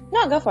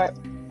 No, go for it.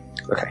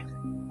 Okay.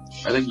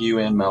 I think you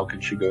and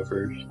Malkin should go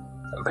first.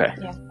 Okay.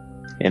 Yeah.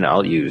 And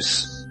I'll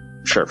use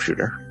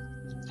sharpshooter.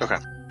 Okay.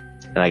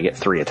 And I get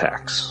 3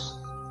 attacks.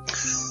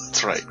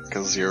 That's right,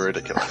 because you're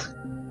ridiculous.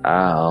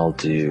 I'll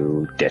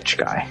do ditch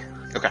guy.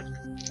 Okay.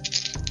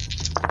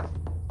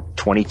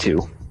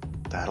 22.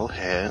 That'll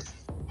hit.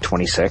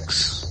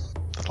 26.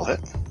 That'll hit.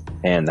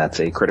 And that's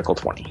a critical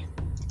 20.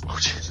 Oh,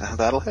 geez,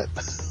 that'll hit.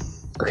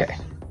 Okay.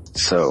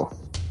 So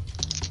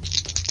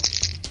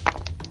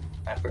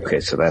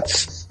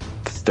that's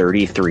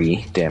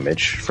 33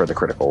 damage for the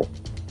critical.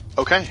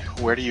 Okay,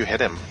 where do you hit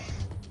him?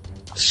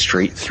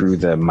 Straight through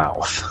the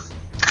mouth.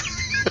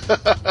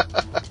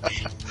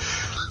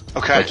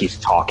 Okay. Like he's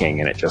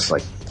talking and it just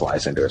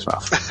flies into his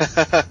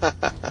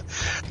mouth.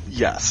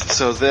 Yes,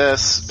 so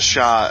this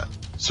shot,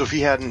 so if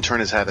he hadn't turned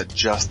his head at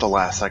just the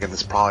last second,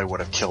 this probably would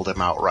have killed him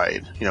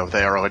outright. If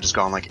the arrow had just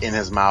gone in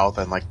his mouth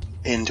and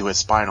into his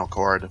spinal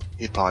cord,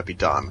 he'd probably be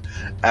done.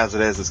 As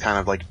it is, it's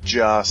kind of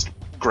just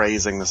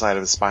grazing the side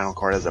of his spinal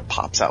cord as it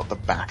pops out the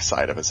back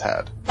side of his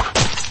head.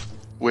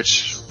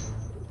 Which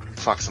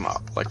fucks him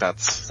up.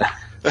 That's...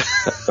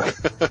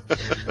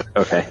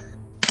 Okay.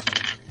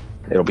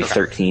 It'll be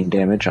 13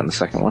 damage on the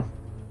second one.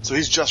 So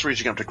he's just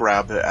reaching up to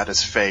grab at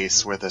his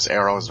face where this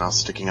arrow is now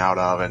sticking out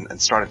of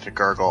and starting to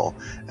gurgle,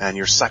 and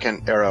your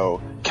second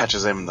arrow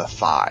catches him in the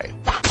thigh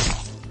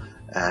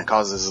and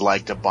causes his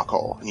leg to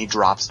buckle, and he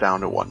drops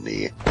down to one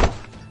knee.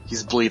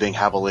 He's bleeding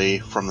heavily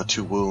from the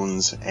 2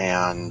 wounds,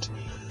 and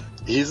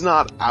he's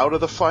not out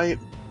of the fight,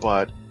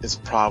 but is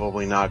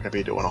probably not going to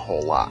be doing a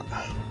whole lot.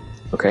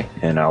 Okay,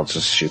 and I'll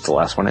just shoot the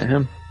last one at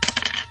him.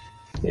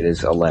 It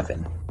is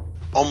 11.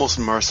 Almost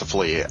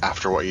mercifully,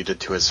 after what you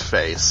did to his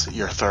face,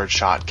 your third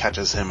shot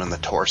catches him in the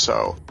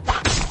torso,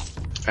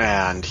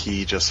 and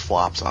he just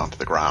flops onto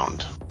the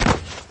ground.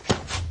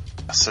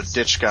 So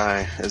Ditch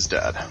Guy is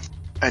dead.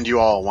 And you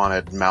all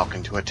wanted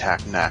Malkin to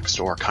attack next,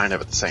 or kind of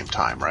at the same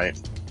time, right?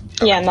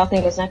 Yeah,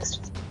 Malkin goes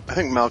next. I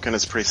think Malkin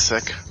is pretty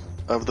sick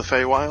of the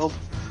Feywild,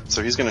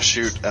 so he's going to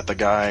shoot at the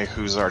guy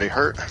who's already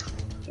hurt.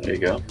 There you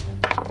go.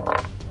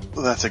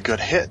 That's a good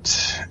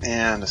hit.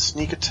 And a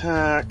sneak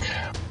attack.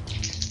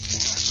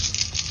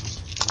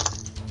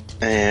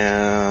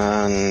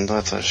 And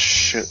that's a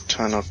shit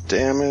ton of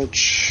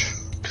damage.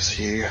 Because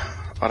he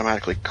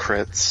automatically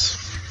crits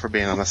for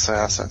being an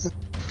assassin.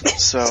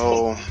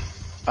 So,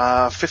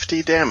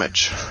 50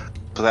 damage.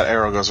 So that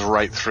arrow goes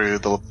right through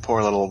the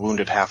poor little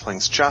wounded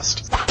halfling's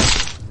chest,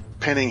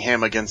 pinning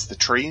him against the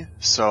tree,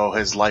 so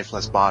his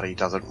lifeless body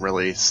doesn't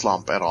really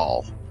slump at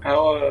all.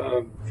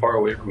 How far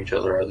away from each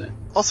other are they?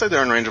 I'll say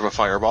they're in range of a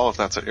fireball, if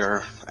that's what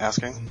you're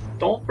asking.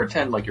 Don't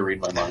pretend like you read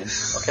my mind,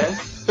 okay?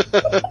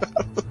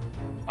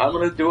 I'm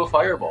gonna do a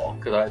fireball,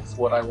 because that's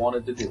what I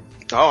wanted to do.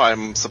 Oh,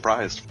 I'm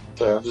surprised.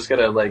 So I'm just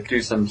gonna,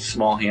 do some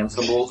small hand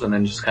symbols, and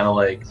then just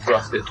kinda,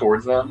 thrust it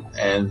towards them,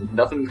 and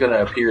nothing's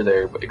gonna appear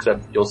there,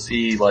 except you'll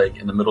see,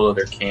 in the middle of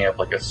their camp,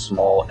 a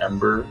small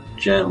ember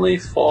gently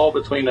fall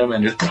between them,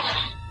 and just...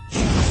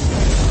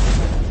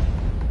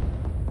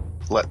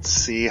 Let's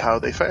see how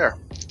they fare.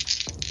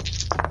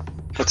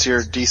 What's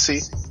your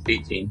DC?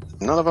 18.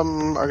 None of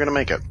them are gonna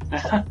make it.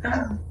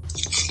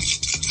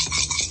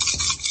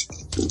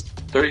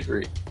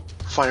 33.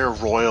 Fire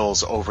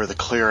roils over the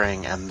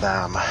clearing and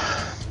them.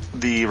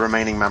 The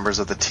remaining members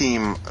of the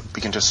team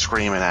begin to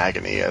scream in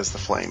agony as the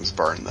flames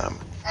burn them.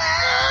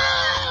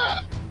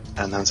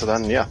 And then,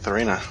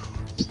 Thorina,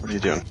 what are you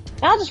doing?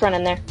 I'll just run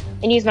in there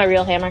and use my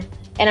real hammer.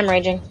 And I'm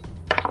raging.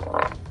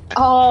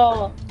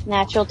 Oh,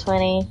 natural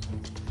 20.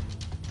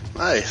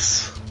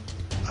 Nice.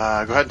 Go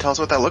ahead and tell us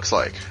what that looks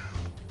like.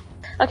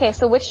 Okay,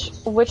 so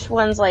which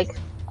one's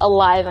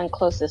alive and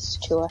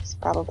closest to us,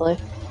 probably?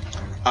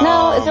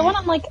 No, is there one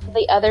on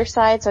the other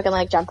side so I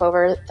can jump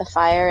over the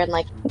fire and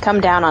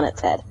come down on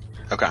its head?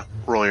 Okay.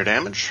 Roll your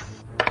damage.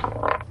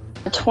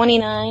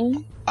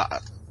 29.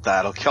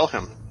 That'll kill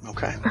him.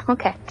 Okay.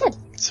 Okay, good.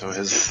 So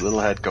his little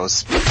head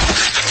goes...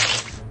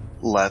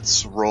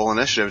 Let's roll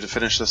initiative to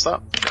finish this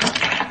up.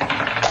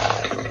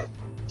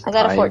 I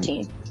got a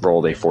 14.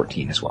 Rolled a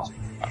 14 as well.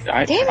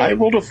 I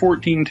rolled a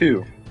 14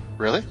 too.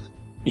 Really?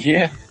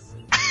 Yeah.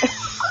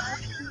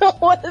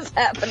 What is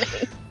happening?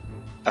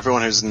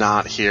 Everyone who's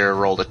not here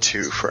rolled a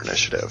 2 for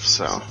initiative,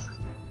 so...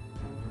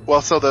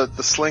 Well, so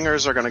the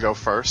slingers are going to go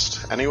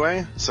first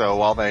anyway, so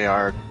while they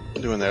are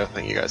doing their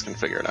thing, you guys can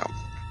figure it out.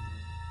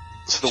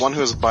 So the one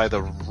who's by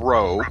the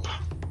rope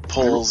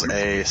pulls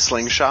a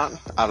slingshot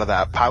out of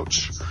that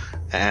pouch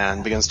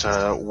and begins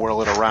to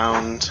whirl it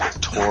around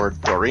toward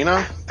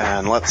Dorina,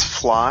 and let's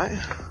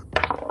fly.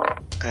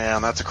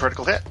 And that's a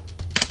critical hit.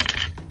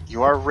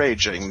 You are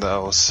raging,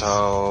 though,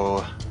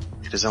 so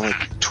it is only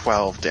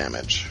 12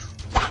 damage.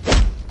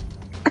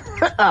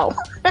 Oh.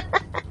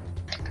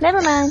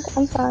 Never mind.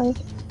 I'm sorry.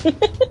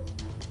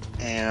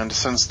 And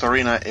since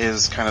Thorina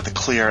is kind of the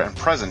clear and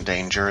present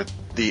danger,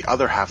 the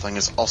other halfling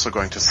is also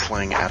going to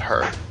sling at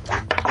her.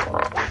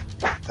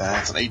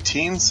 That's an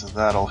 18, so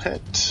that'll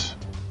hit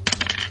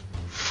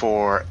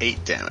for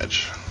 8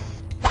 damage.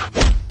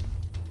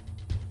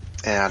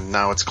 And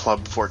now it's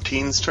Club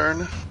 14's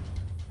turn.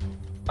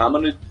 I'm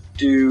gonna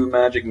do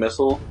Magic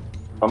Missile.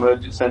 I'm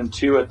gonna send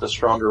 2 at the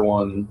stronger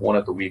one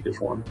at the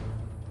weakest one.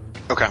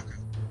 Okay.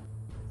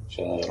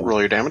 So, roll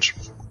your damage.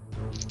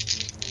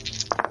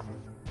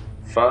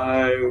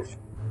 5,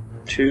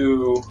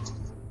 2,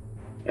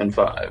 and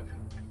 5.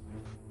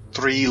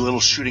 3 little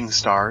shooting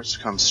stars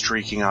come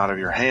streaking out of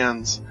your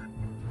hands,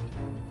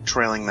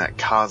 trailing that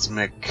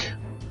cosmic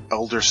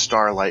elder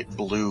starlight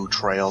blue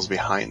trails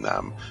behind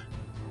them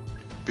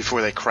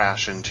before they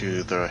crash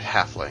into the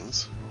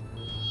halflings.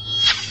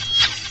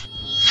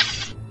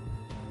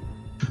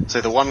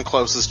 Say the one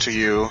closest to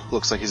you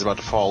looks like he's about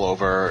to fall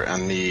over,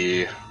 and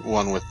the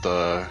one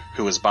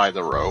who is by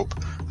the rope,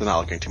 they're not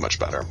looking too much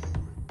better.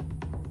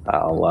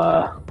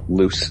 I'll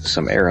loose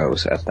some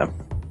arrows at them.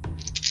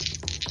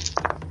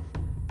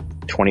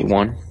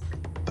 21.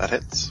 That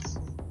hits.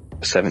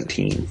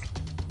 17.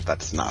 That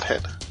does not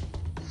hit.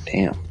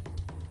 Damn.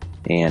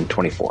 And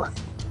 24.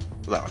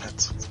 That one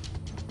hits.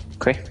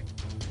 Okay.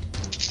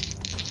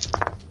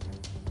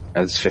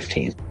 That's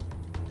 15.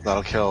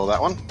 That'll kill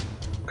that one.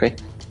 Okay.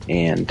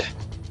 And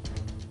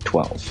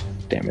 12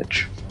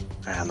 damage.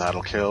 And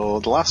that'll kill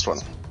the last one.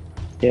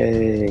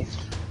 Yay.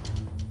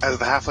 As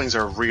the halflings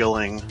are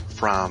reeling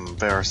from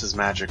Varys'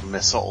 magic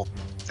missile,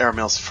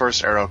 Aramil's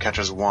first arrow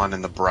catches one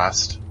in the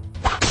breast,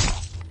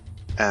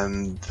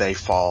 and they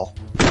fall.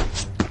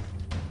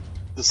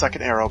 The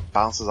second arrow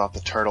bounces off the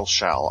turtle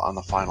shell on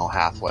the final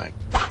halfling.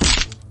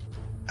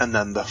 And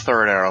then the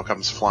third arrow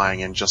comes flying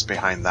in just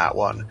behind that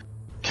one,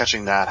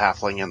 catching that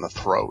halfling in the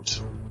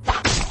throat.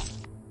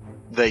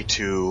 They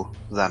too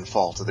then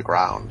fall to the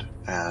ground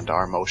and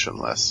are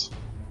motionless.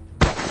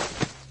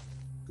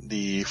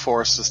 The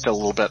forest is still a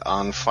little bit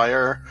on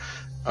fire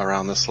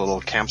around this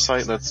little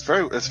campsite. It's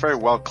very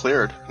well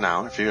cleared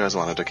now if you guys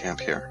wanted to camp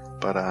here.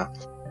 But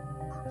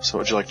so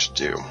what would you like to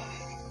do?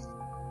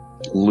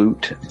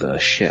 Loot the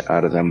shit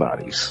out of them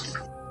bodies.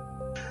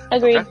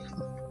 Agreed. Okay.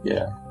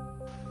 Yeah.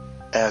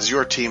 As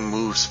your team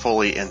moves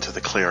fully into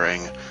the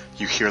clearing,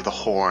 you hear the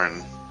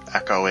horn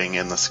echoing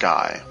in the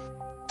sky.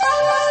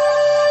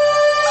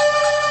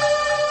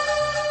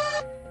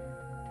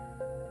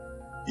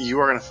 you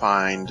are going to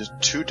find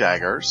 2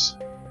 daggers,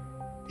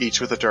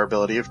 each with a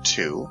durability of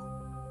 2,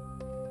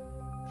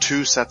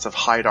 2 sets of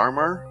hide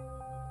armor,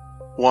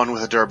 1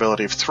 with a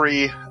durability of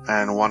 3,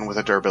 and 1 with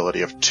a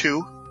durability of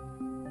 2,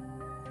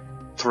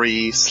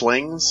 3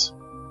 slings,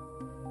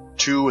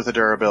 2 with a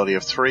durability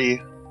of 3,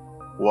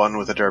 1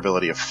 with a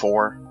durability of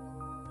 4.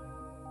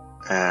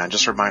 And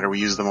just a reminder, we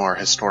use the more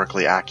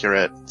historically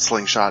accurate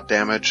slingshot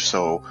damage,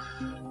 so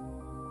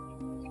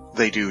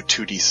they do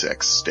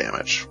 2d6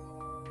 damage.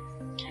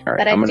 Right,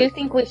 but I do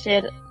think we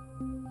should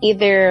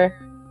either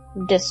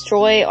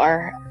destroy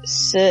or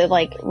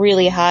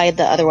really hide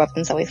the other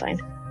weapons that we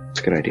find. It's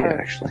a good idea,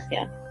 actually.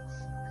 Yeah.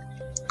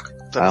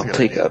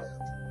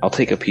 I'll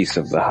take a piece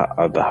of the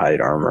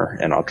hide armor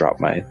and I'll drop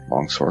my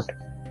longsword.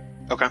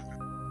 Okay.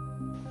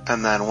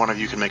 And then one of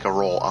you can make a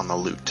roll on the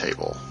loot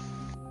table.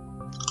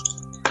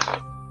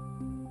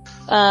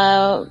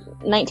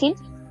 19.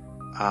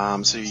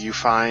 So you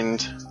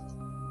find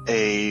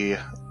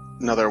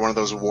another one of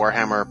those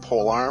Warhammer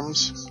pole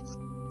arms,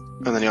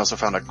 and then you also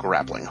found a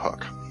grappling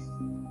hook.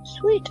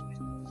 Sweet.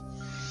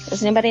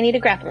 Does anybody need a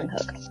grappling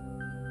hook?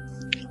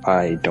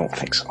 I don't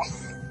think so.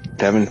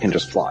 Devin can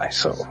just fly,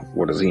 so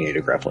what does he need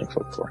a grappling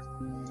hook for?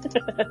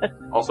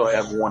 Also, I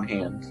have one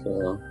hand,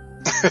 so...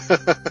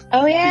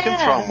 Oh yeah! You can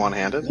throw him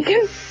one-handed. You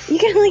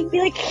can be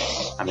like...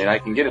 I mean, I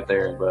can get it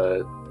there,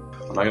 but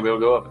I'm not gonna be able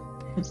to go up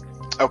it.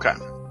 Okay.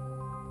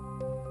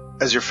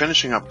 As you're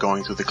finishing up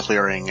going through the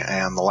clearing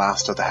and the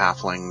last of the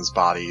halflings'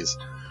 bodies,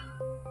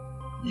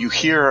 you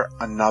hear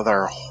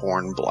another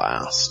horn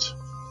blast.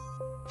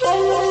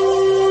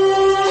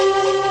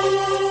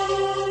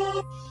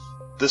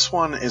 This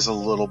one is a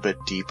little bit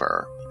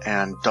deeper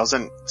and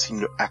doesn't seem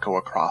to echo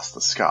across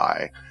the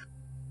sky.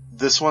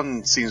 This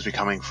one seems to be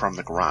coming from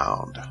the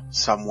ground,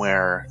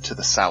 somewhere to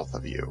the south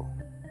of you.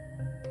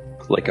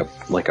 Like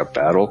a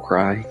battle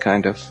cry,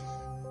 kind of?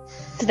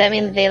 Does that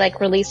mean that they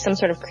release some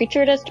sort of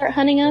creature to start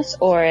hunting us,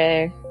 or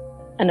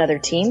another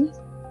team?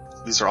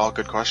 These are all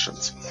good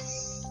questions.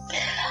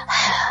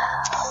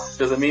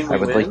 Does it mean we I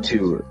would win? like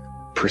to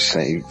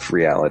perceive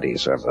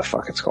realities, or whatever the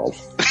fuck it's called.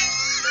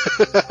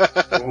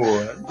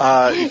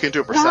 You can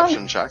do a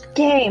perception check.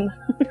 Game.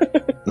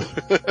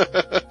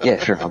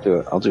 Yeah, sure.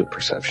 I'll do a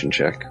perception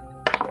check.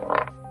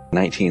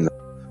 19.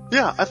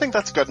 Yeah, I think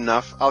that's good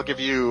enough. I'll give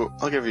you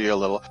a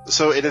little.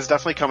 So it is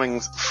definitely coming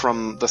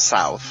from the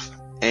south,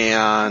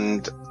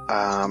 and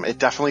it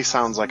definitely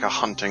sounds like a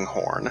hunting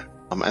horn.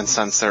 And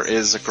since there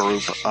is a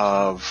group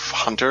of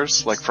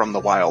hunters, from the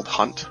Wild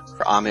Hunt,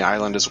 on the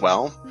island as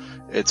well,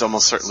 it's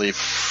almost certainly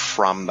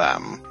from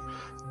them.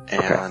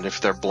 And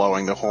if they're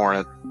blowing the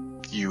horn,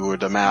 you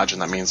would imagine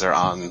that means they're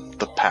on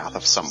the path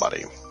of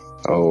somebody.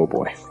 Oh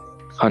boy.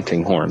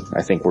 Hunting horn.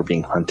 I think we're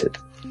being hunted.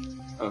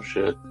 Oh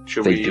shit.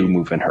 They do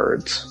move in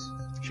herds.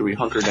 Should we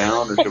hunker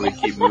down or should we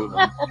keep moving?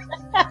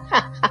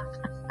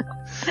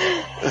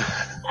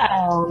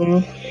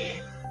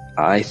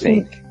 I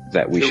think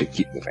that we should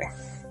keep moving.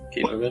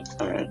 Keep moving?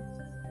 Alright.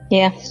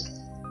 Yeah.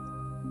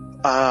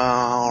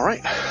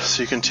 Alright,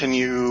 so you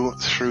continue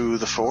through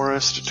the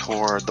forest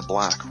toward the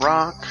Black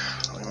Rock.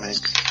 Let me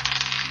make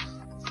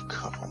a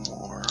couple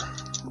more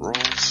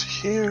rolls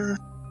here.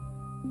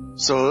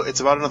 So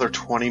it's about another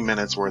 20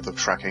 minutes worth of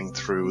trekking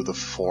through the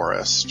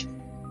forest.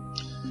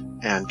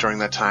 And during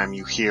that time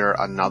you hear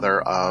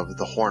another of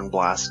the horn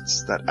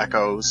blasts that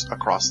echoes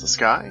across the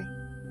sky.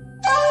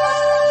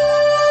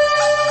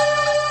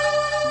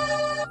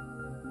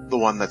 The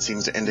one that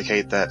seems to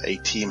indicate that a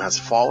team has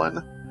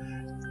fallen.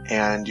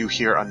 And you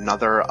hear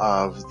another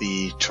of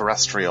the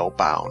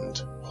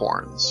terrestrial-bound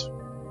horns.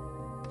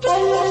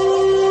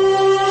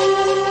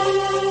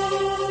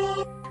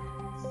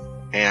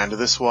 And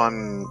this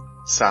one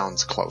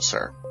sounds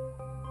closer.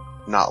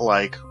 Not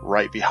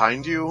right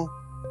behind you,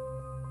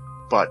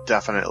 but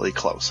definitely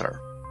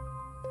closer.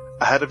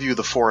 Ahead of you,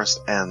 the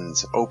forest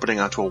ends, opening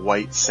onto a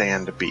white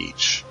sand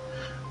beach.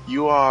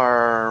 You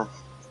are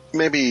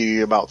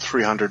maybe about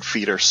 300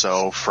 feet or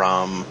so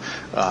from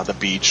the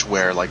beach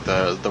where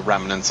the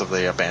remnants of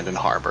the abandoned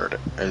harbor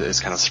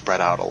is kind of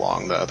spread out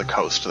along the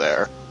coast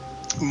there.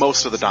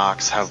 Most of the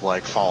docks have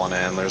fallen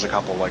in. There's a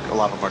couple a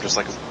lot of them are just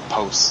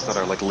posts that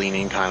are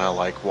leaning kind of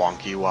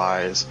wonky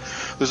wise.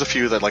 There's a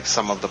few that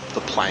some of the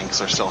planks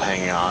are still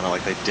hanging on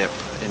and they dip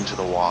into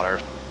the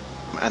water.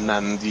 And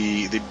then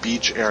the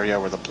beach area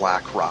where the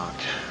Black Rock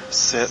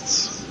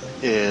sits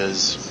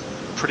is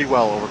pretty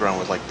well overgrown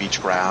with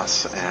beach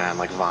grass and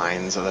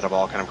vines that have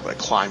all kind of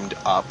climbed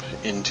up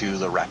into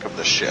the wreck of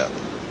the ship.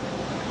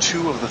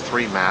 2 of the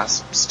 3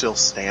 masts still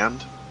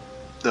stand,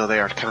 though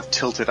they are kind of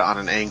tilted on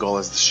an angle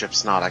as the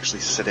ship's not actually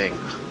sitting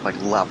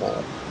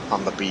level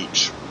on the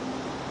beach.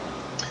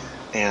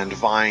 And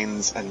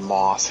vines and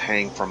moss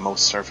hang from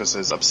most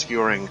surfaces,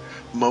 obscuring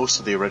most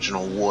of the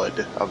original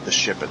wood of the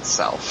ship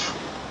itself.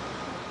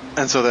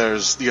 And so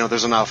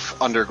there's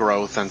enough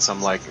undergrowth and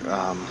some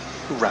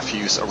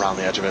refuse around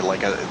the edge of it,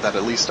 that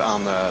at least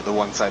on the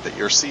one side that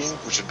you're seeing,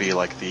 which would be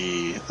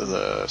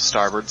the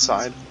starboard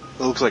side,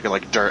 It looks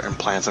like dirt and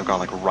plants have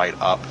gone right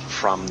up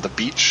from the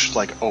beach,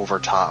 over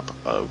top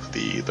of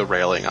the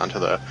railing onto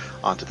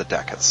the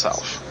deck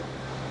itself.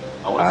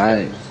 I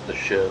want to see the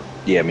ship.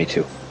 Yeah, me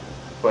too.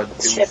 But do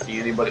we see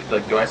anybody?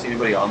 Do I see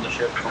anybody on the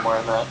ship somewhere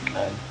in that?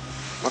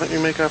 Why don't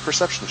you make a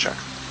perception check?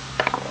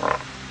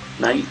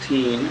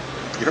 19. You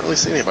don't really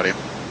see anybody.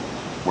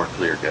 We're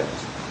clear, guys.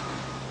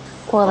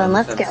 Well, then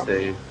let's go.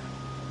 Say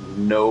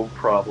no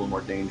problem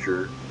or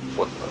danger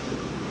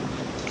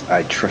whatsoever.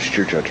 I trust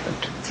your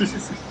judgment.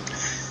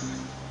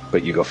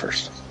 But you go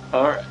first.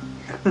 All right.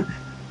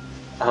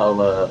 I'll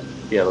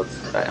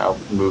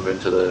move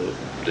into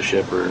the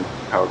ship or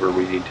however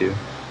we need to.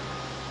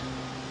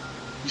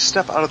 You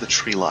step out of the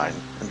tree line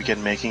and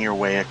begin making your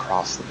way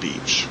across the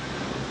beach.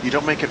 You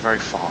don't make it very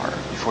far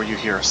before you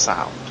hear a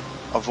sound.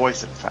 A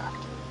voice, in fact.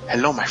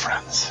 Hello, my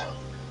friends.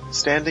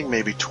 Standing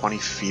maybe 20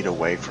 feet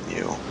away from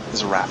you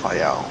is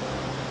Raphael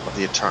of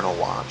the Eternal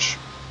Watch.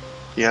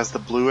 He has the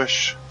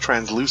bluish,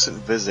 translucent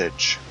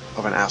visage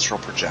of an astral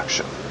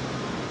projection.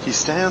 He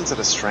stands at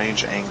a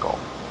strange angle,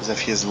 as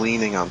if he is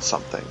leaning on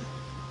something,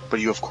 but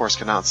you of course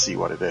cannot see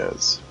what it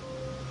is.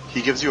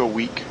 He gives you a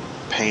weak,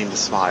 pained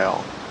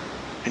smile,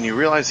 and you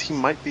realize he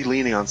might be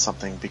leaning on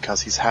something because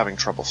he's having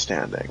trouble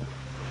standing.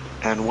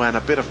 And when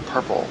a bit of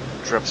purple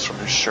drips from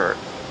his shirt,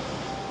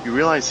 you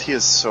realize he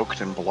is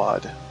soaked in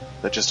blood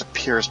that just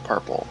appears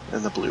purple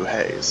in the blue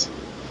haze.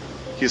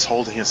 He is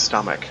holding his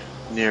stomach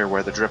near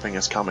where the dripping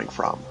is coming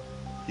from.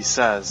 He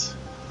says,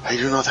 I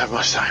do not have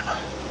much time,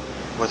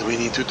 but we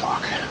need to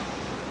talk.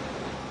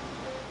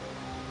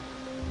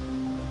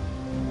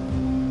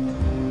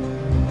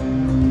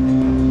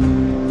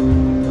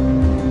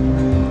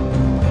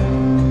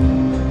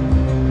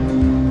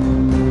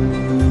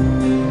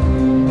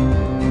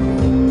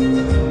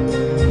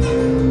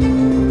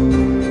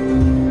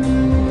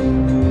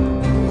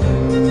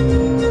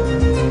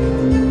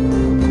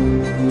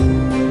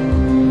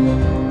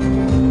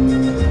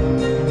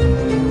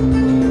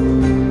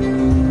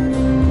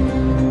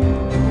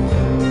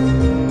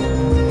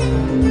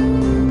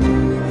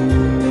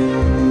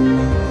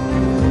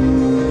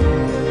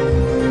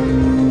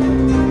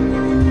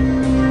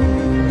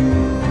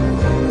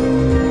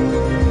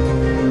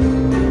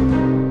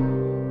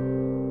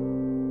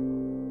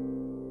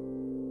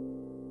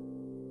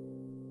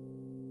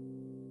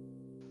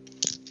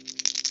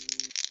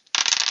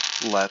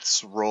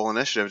 Let's roll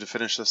initiative to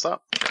finish this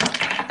up.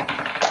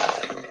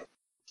 I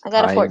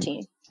got a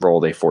 14.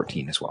 Rolled a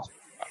 14 as well.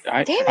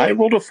 I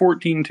rolled a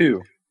 14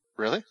 too.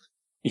 Really?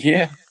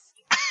 Yeah.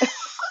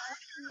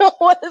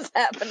 What is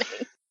happening?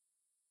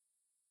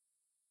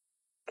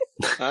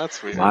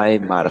 That's weird. My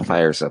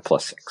modifier's a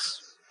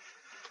 +6.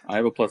 I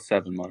have a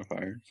 +7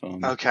 modifier. So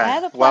Okay. I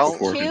have a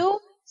 +2,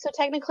 so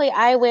technically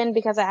I win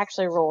because I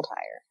actually rolled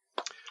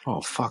higher.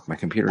 Oh, fuck. My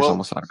computer's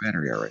almost out of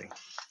battery already.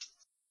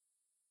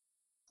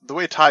 The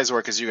way ties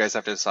work is you guys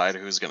have to decide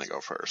who's going to go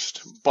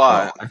first.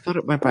 But I thought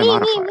it went by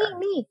modifier.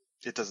 Me.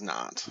 It does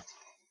not.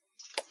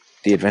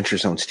 The Adventure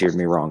Zone steered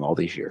me wrong all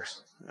these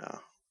years. Yeah.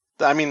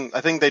 I mean,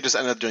 I think they just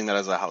ended up doing that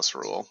as a house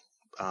rule.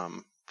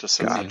 Just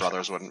so the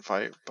brothers wouldn't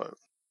fight. But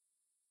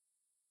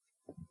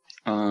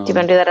do you want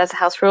to do that as a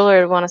house rule, or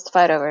do you want us to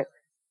fight over it?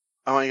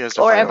 I want you guys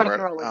to fight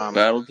over it.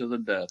 Battle to the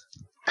death.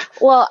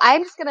 Well,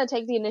 I'm just going to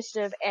take the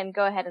initiative and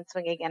go ahead and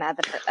swing again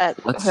at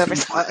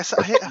whoever's.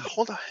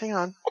 Hold on, hang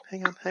on.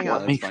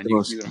 What makes the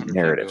most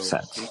narrative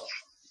sense?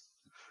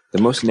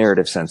 The most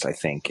narrative sense, I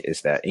think,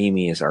 is that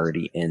Amy is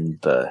already in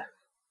the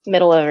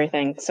middle of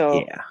everything. So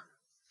yeah.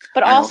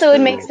 But also,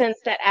 it makes sense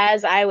that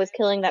as I was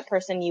killing that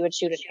person, you would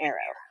shoot an arrow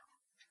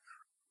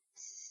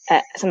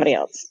at somebody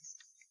else.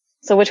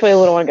 So which way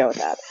would I want to go with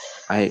that?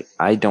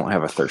 I don't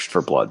have a thirst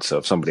for blood, so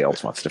if somebody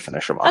else wants to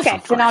finish them off, okay,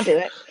 then I'll do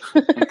it.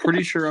 I'm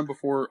pretty sure I'm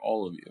before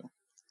all of you.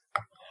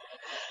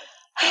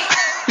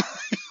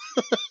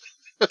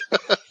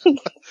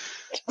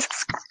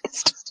 Jesus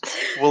Christ.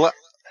 Well,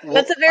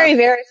 that's a very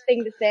Varys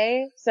thing to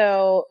say.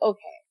 So okay.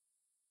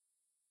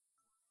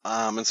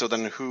 And so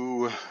then,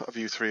 who of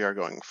you three are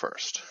going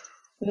first?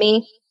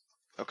 Me.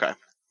 Okay.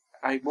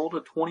 I rolled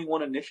a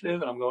 21 initiative,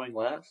 and I'm going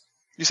last.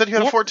 You said you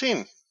had a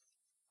 14.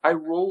 I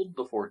rolled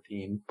the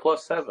 14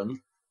 plus 7.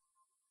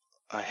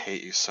 I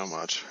hate you so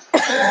much.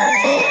 That's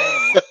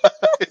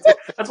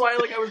why I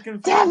was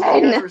confused what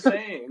you guys were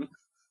saying.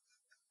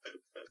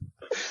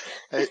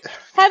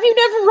 Have you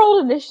never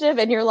rolled initiative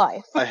in your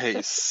life? I hate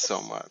you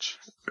so much.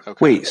 Okay.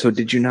 Wait, so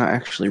did you not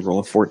actually roll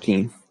a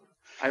 14?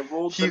 I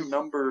rolled the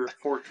number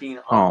 14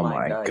 on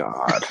my dice.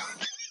 God.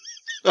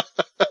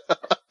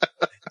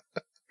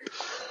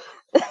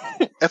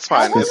 It's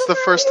fine. It's the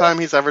first time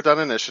he's ever done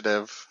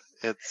initiative.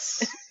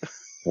 It's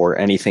or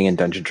anything in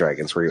Dungeons &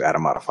 Dragons where you add a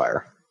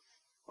modifier.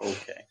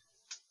 Okay.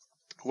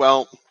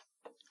 Well,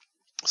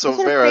 so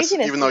Varys,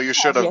 even though you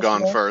should have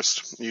gone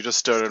first, you just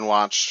stood and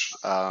watched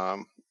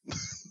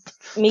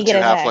me get two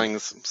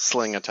halflings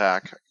sling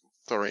attack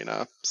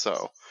Thorina.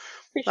 So,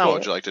 now what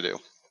would you like to do?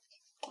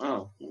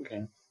 Oh,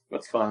 okay.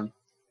 That's fine.